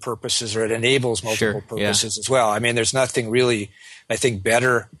multiple purposes, or it enables multiple purposes as well. I mean, there's nothing really, I think,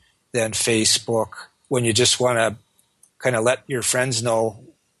 better than Facebook when you just want to kind of let your friends know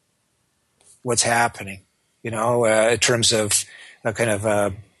what's happening, in terms of a kind of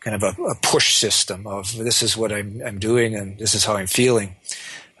a push system of this is what I'm doing and this is how I'm feeling.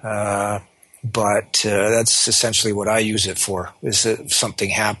 But that's essentially what I use it for. Is that if something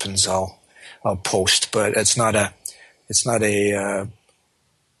happens, I'll post, but it's not a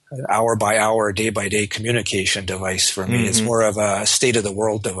hour by hour, day by day communication device for me. Mm-hmm. It's more of a state of the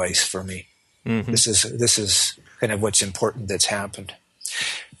world device for me. Mm-hmm. This is kind of what's important that's happened.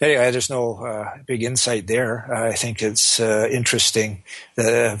 Anyway, there's no big insight there. I think it's interesting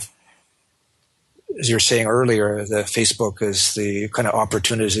that, as you were saying earlier, the Facebook is the kind of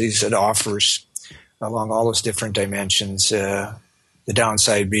opportunities it offers along all those different dimensions. The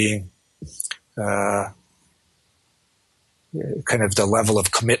downside being kind of the level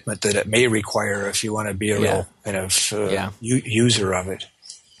of commitment that it may require if you want to be a real kind of user of it.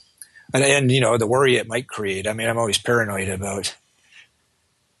 And the worry it might create. I mean, I'm always paranoid about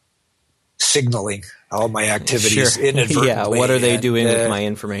signaling all my activities inadvertently. Yeah, what are they doing with my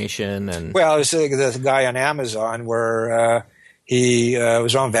information? And well, I was thinking the guy on Amazon where he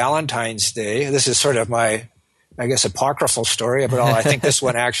was on Valentine's Day. This is sort of my, I guess, apocryphal story, but I think this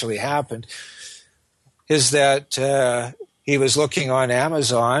one actually happened, is that he was looking on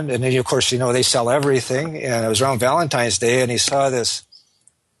Amazon, and then, of course, they sell everything, and it was around Valentine's Day, and he saw this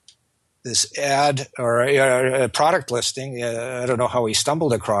ad or a product listing. I don't know how he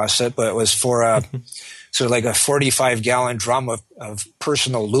stumbled across it, but it was for a sort of like a 45-gallon drum of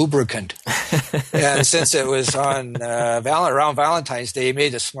personal lubricant. And since it was on around Valentine's Day, he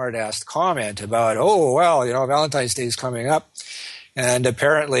made a smart-ass comment about, Valentine's Day is coming up. And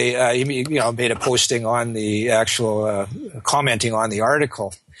apparently, he made a posting on the actual commenting on the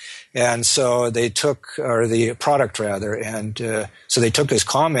article. And so they took, or the product rather, and so they took his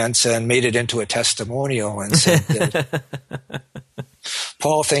comments and made it into a testimonial and said that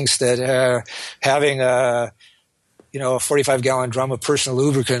Paul thinks that having a a 45-gallon drum of personal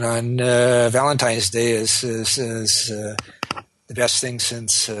lubricant on Valentine's Day is the best thing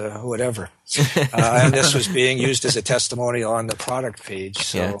since whatever. And this was being used as a testimonial on the product page.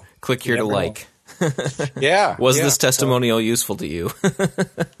 So yeah. Click here to like. Yeah. Was this testimonial useful to you?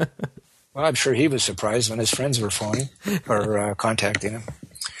 Well, I'm sure he was surprised when his friends were phoning or contacting him.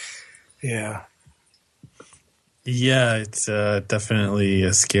 Yeah. Yeah, it's definitely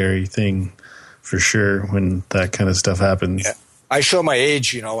a scary thing for sure when that kind of stuff happens. Yeah. I show my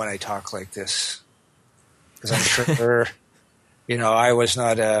age, when I talk like this. Because I'm sure, I was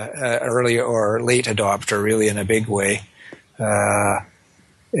not a early or late adopter really in a big way.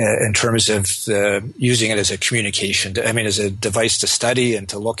 In terms of using it as a communication, as a device to study and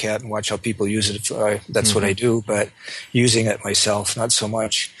to look at and watch how people use it. That's what I do, but using it myself, not so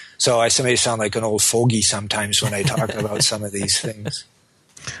much. So I may sound like an old fogey sometimes when I talk about some of these things.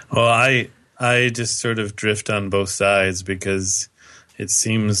 Well, I just sort of drift on both sides because it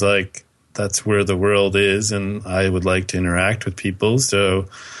seems like that's where the world is, and I would like to interact with people. So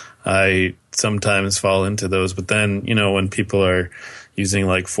I sometimes fall into those. But then, when people are using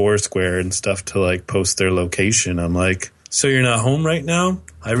like Foursquare and stuff to like post their location, I'm like, so you're not home right now?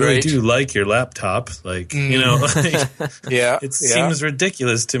 I really do like your laptop. Like, Yeah. It seems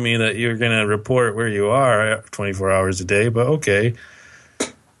ridiculous to me that you're going to report where you are 24 hours a day, but okay.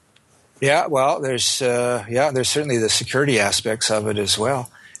 Yeah, well, there's certainly the security aspects of it as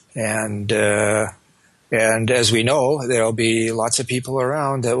well. And as we know, there'll be lots of people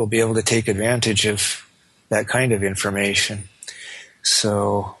around that will be able to take advantage of that kind of information.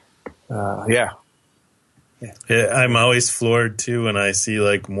 So, yeah. I'm always floored too when I see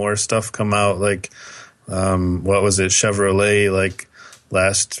like more stuff come out. Like, what was it? Chevrolet, like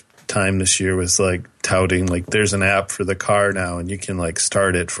last time this year was like touting like there's an app for the car now and you can like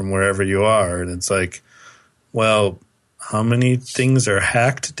start it from wherever you are. And it's like, well, how many things are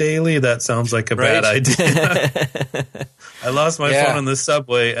hacked daily? That sounds like a bad idea. I lost my phone in the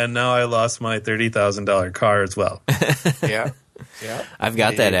subway, and now I lost my $30,000 car as well. Yeah. I've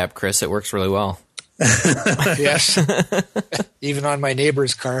got that app, Chris. It works really well. Yes. Even on my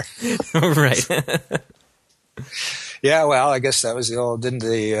neighbor's car. Right. Yeah, well, I guess that was didn't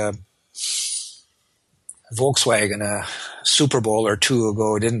the Volkswagen a Super Bowl or two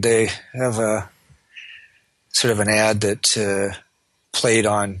ago, didn't they have a sort of an ad that played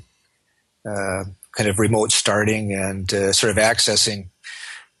on kind of remote starting and sort of accessing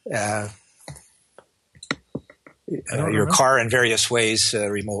your car in various ways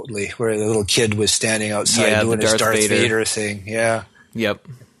remotely, where the little kid was standing outside doing his Darth Vader thing. Yeah. Yep.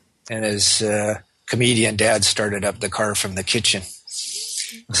 And his comedian dad started up the car from the kitchen.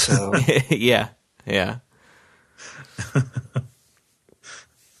 So yeah.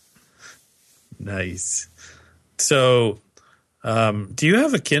 Nice. So, do you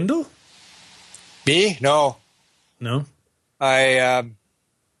have a Kindle? Me? No. No? I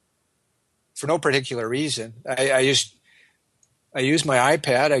for no particular reason. I use my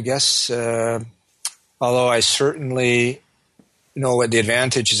iPad, I guess, although I certainly know what the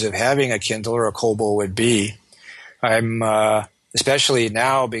advantages of having a Kindle or a Kobo would be. I'm especially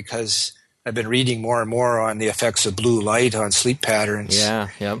now because I've been reading more and more on the effects of blue light on sleep patterns. Yeah,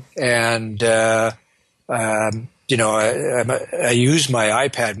 yep. And I use my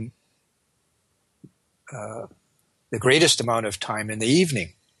iPad the greatest amount of time in the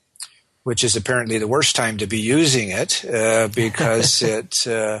evening, which is apparently the worst time to be using it because it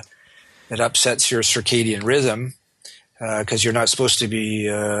upsets your circadian rhythm because you're not supposed to be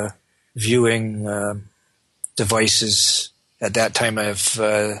viewing devices at that time of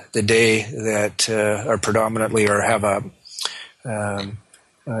the day that are predominantly or have a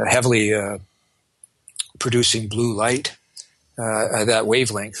heavily producing blue light at that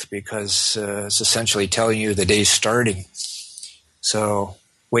wavelength, because it's essentially telling you the day's starting. So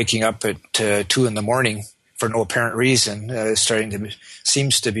waking up at 2 a.m. for no apparent reason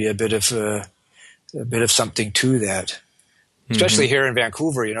seems to be a bit of something to that. Especially here in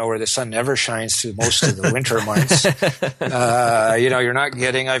Vancouver, where the sun never shines through most of the winter months. You're not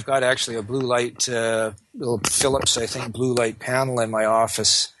getting. I've got actually a blue light, little Philips, I think, blue light panel in my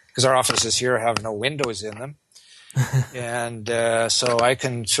office, because our offices here have no windows in them. And so I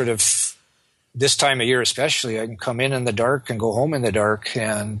can sort of, this time of year especially, I can come in the dark and go home in the dark.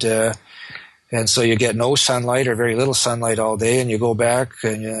 And so you get no sunlight or very little sunlight all day, and you go back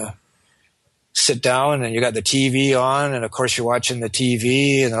and you sit down and you got the TV on, and of course you're watching the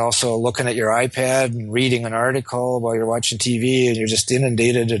TV and also looking at your iPad and reading an article while you're watching TV, and you're just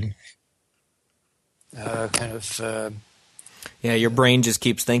inundated and Yeah, your brain just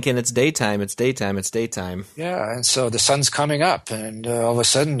keeps thinking it's daytime, it's daytime, it's daytime. Yeah, and so the sun's coming up, and all of a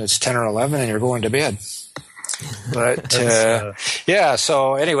sudden it's 10 or 11, and you're going to bed. But yeah,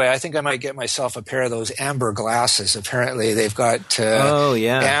 so anyway, I think I might get myself a pair of those amber glasses. Apparently, they've got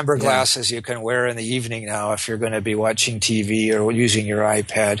amber glasses you can wear in the evening now if you're going to be watching TV or using your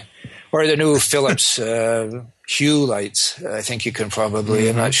iPad, or the new Philips Hue lights. I think you can probably.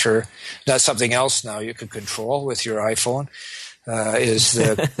 I'm not sure. That's something else now you can control with your iPhone. Is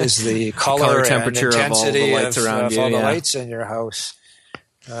the color temperature and intensity of all the lights around you, all the lights in your house.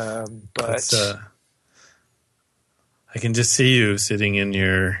 But I can just see you sitting in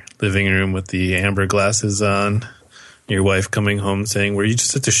your living room with the amber glasses on. Your wife coming home saying, "Were you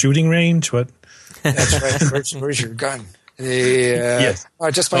just at the shooting range? What?" That's right. Where's your gun? Yes.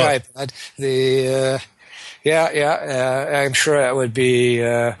 Just my iPad. I'm sure that would be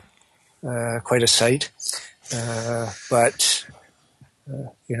quite a sight. But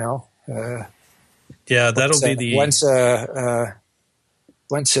that'll be the once a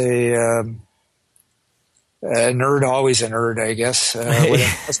nerd, always a nerd, I guess.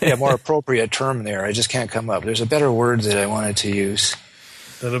 Must be a more appropriate term there. I just can't come up. There's a better word that I wanted to use.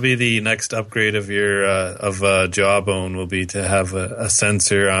 That'll be the next upgrade of your Jawbone. Will be to have a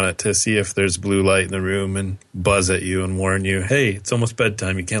sensor on it to see if there's blue light in the room and buzz at you and warn you, "Hey, it's almost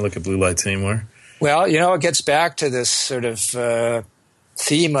bedtime. You can't look at blue lights anymore." Well, it gets back to this sort of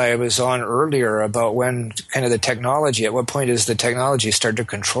theme I was on earlier about when kind of the technology, at what point does the technology start to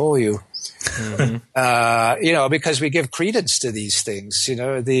control you? Mm-hmm. Because we give credence to these things.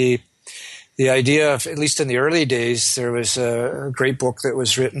 The idea of, at least in the early days, there was a great book that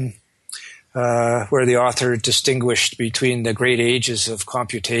was written where the author distinguished between the great ages of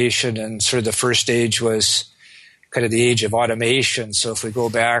computation, and sort of the first age was kind of the age of automation. So if we go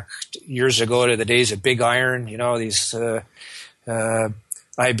back years ago to the days of big iron, these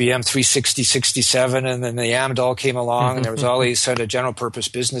IBM 360-67, and then the Amdahl came along, and there was all these sort of general purpose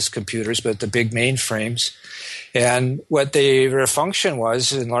business computers, but the big mainframes. And what their function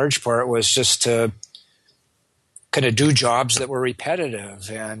was, in large part, was just to kind of do jobs that were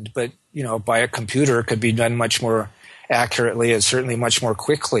repetitive. But by a computer, it could be done much more accurately and certainly much more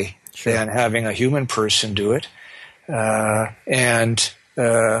quickly than having a human person do it. And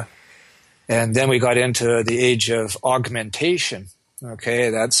then we got into the age of augmentation. Okay,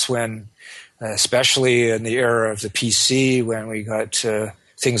 that's when, especially in the era of the PC, when we got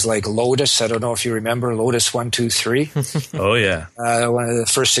things like Lotus. I don't know if you remember Lotus 123. Oh, yeah. One of the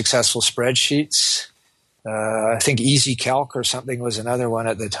first successful spreadsheets. I think EasyCalc or something was another one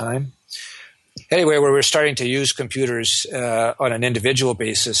at the time. Anyway, where we're starting to use computers on an individual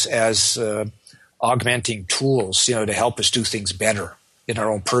basis as augmenting tools, to help us do things better in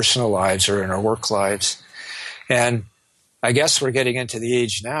our own personal lives or in our work lives. And I guess we're getting into the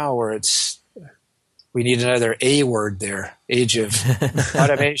age now where we need another A word there. Age of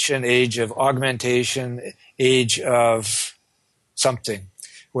automation, age of augmentation, age of something,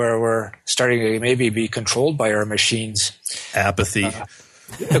 where we're starting to maybe be controlled by our machines. Apathy.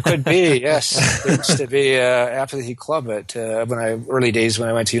 It could be, yes. There used to be an apathy club at early days when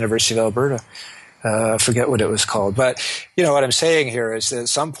I went to University of Alberta. I forget what it was called. But, what I'm saying here is that at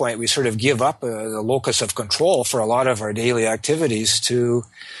some point we sort of give up the locus of control for a lot of our daily activities to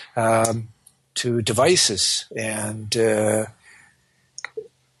devices. And,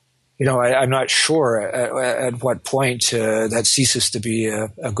 I'm not sure at what point that ceases to be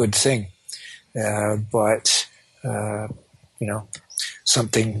a good thing. But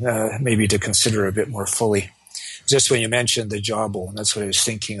something maybe to consider a bit more fully. Just when you mentioned the Jawbone, that's what I was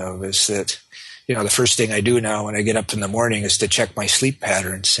thinking of, is that the first thing I do now when I get up in the morning is to check my sleep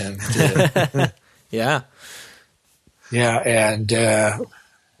patterns, and yeah, and to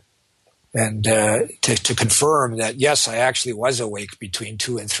confirm that yes, I actually was awake between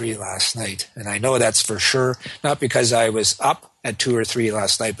 2 and 3 last night, and I know that's for sure, not because I was up at 2 or 3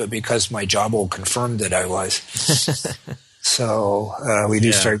 last night, but because my Jawbone confirmed that I was. So we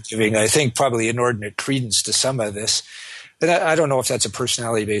do start giving, I think, probably inordinate credence to some of this. And I don't know if that's a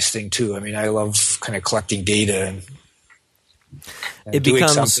personality-based thing, too. I mean, I love kind of collecting data and doing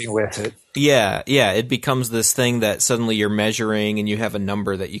something with it. Yeah. It becomes this thing that suddenly you're measuring and you have a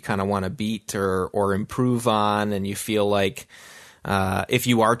number that you kind of want to beat or improve on, and you feel like if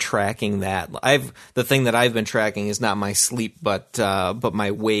you are tracking that. The thing that I've been tracking is not my sleep, but my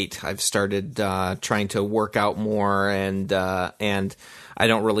weight. I've started trying to work out more, and I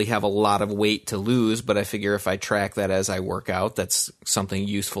don't really have a lot of weight to lose, but I figure if I track that as I work out, that's something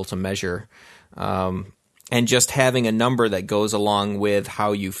useful to measure. And just having a number that goes along with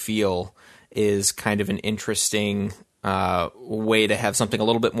how you feel is kind of an interesting way to have something a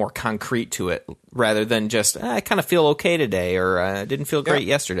little bit more concrete to it, rather than just I kind of feel okay today, or I didn't feel great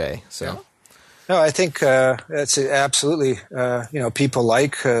yesterday. So. Yeah. No, I think that's absolutely. People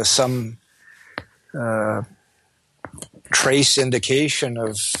like some trace indication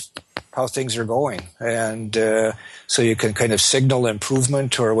of how things are going, and so you can kind of signal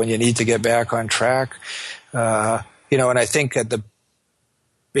improvement or when you need to get back on track. And I think at the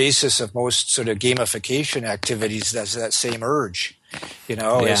basis of most sort of gamification activities, that's that same urge.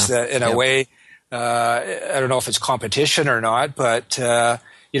 Is that in a way? I don't know if it's competition or not, but at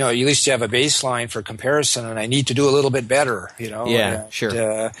least you have a baseline for comparison, and I need to do a little bit better. Yeah,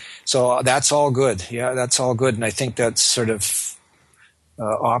 sure. So that's all good. Yeah, that's all good, and I think that's sort of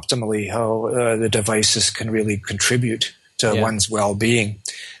optimally how the devices can really contribute to one's well-being.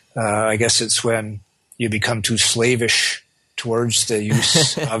 I guess it's when you become too slavish towards the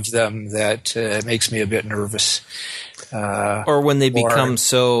use of them that makes me a bit nervous. Or when they become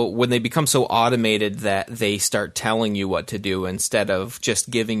so automated that they start telling you what to do instead of just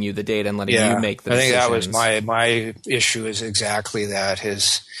giving you the data and letting you make the decisions. I think that was my issue is exactly that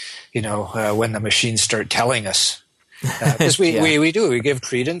is, when the machines start telling us. Because we give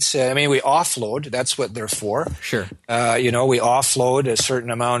credence. We offload. That's what they're for. Sure. We offload a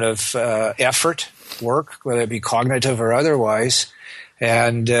certain amount of work, whether it be cognitive or otherwise.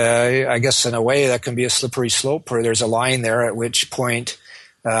 And I guess in a way that can be a slippery slope where there's a line there at which point,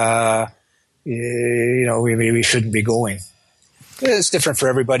 we shouldn't be going. It's different for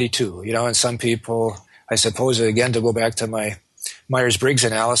everybody too, and some people, I suppose, again, to go back to my Myers-Briggs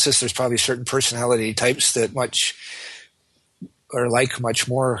analysis, there's probably certain personality types that much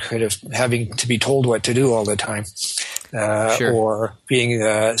more kind of having to be told what to do all the time, or being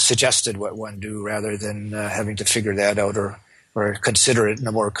suggested what one do rather than having to figure that out or consider it in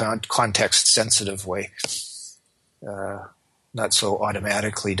a more context-sensitive way, not so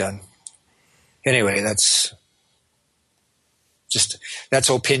automatically done. Anyway, that's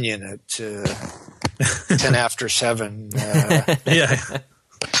opinion at 10 after 7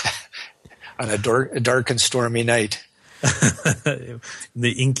 on a dark and stormy night. The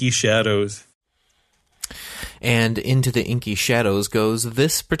inky shadows. And into the inky shadows goes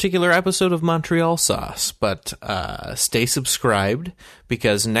this particular episode of Montreal Sauce. But stay subscribed,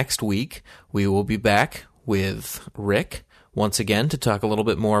 because next week we will be back with Rick once again to talk a little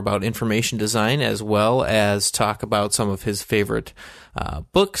bit more about information design, as well as talk about some of his favorite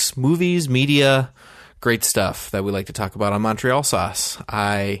books, movies, media, great stuff that we like to talk about on Montreal Sauce.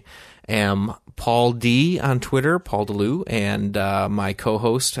 I am Paul D on Twitter, Paul DeLu, and my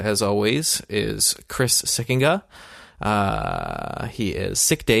co-host, as always, is Chris Sickinga. He is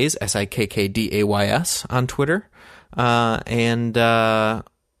Sick Days, SIKKDAYS on Twitter, and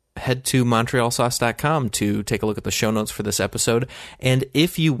head to MontrealSauce.com to take a look at the show notes for this episode. And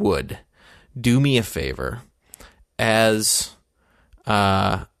if you would, do me a favor, as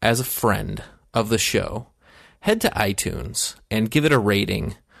a friend of the show, head to iTunes and give it a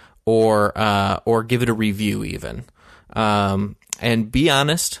rating, or give it a review even, and be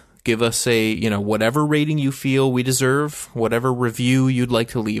honest. Give us a, whatever rating you feel we deserve, whatever review you'd like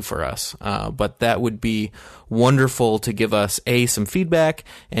to leave for us. But that would be wonderful to give us A, some feedback,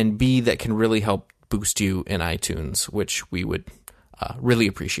 and B, that can really help boost you in iTunes, which we would really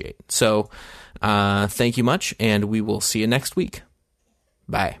appreciate. So thank you much, and we will see you next week.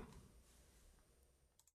 Bye.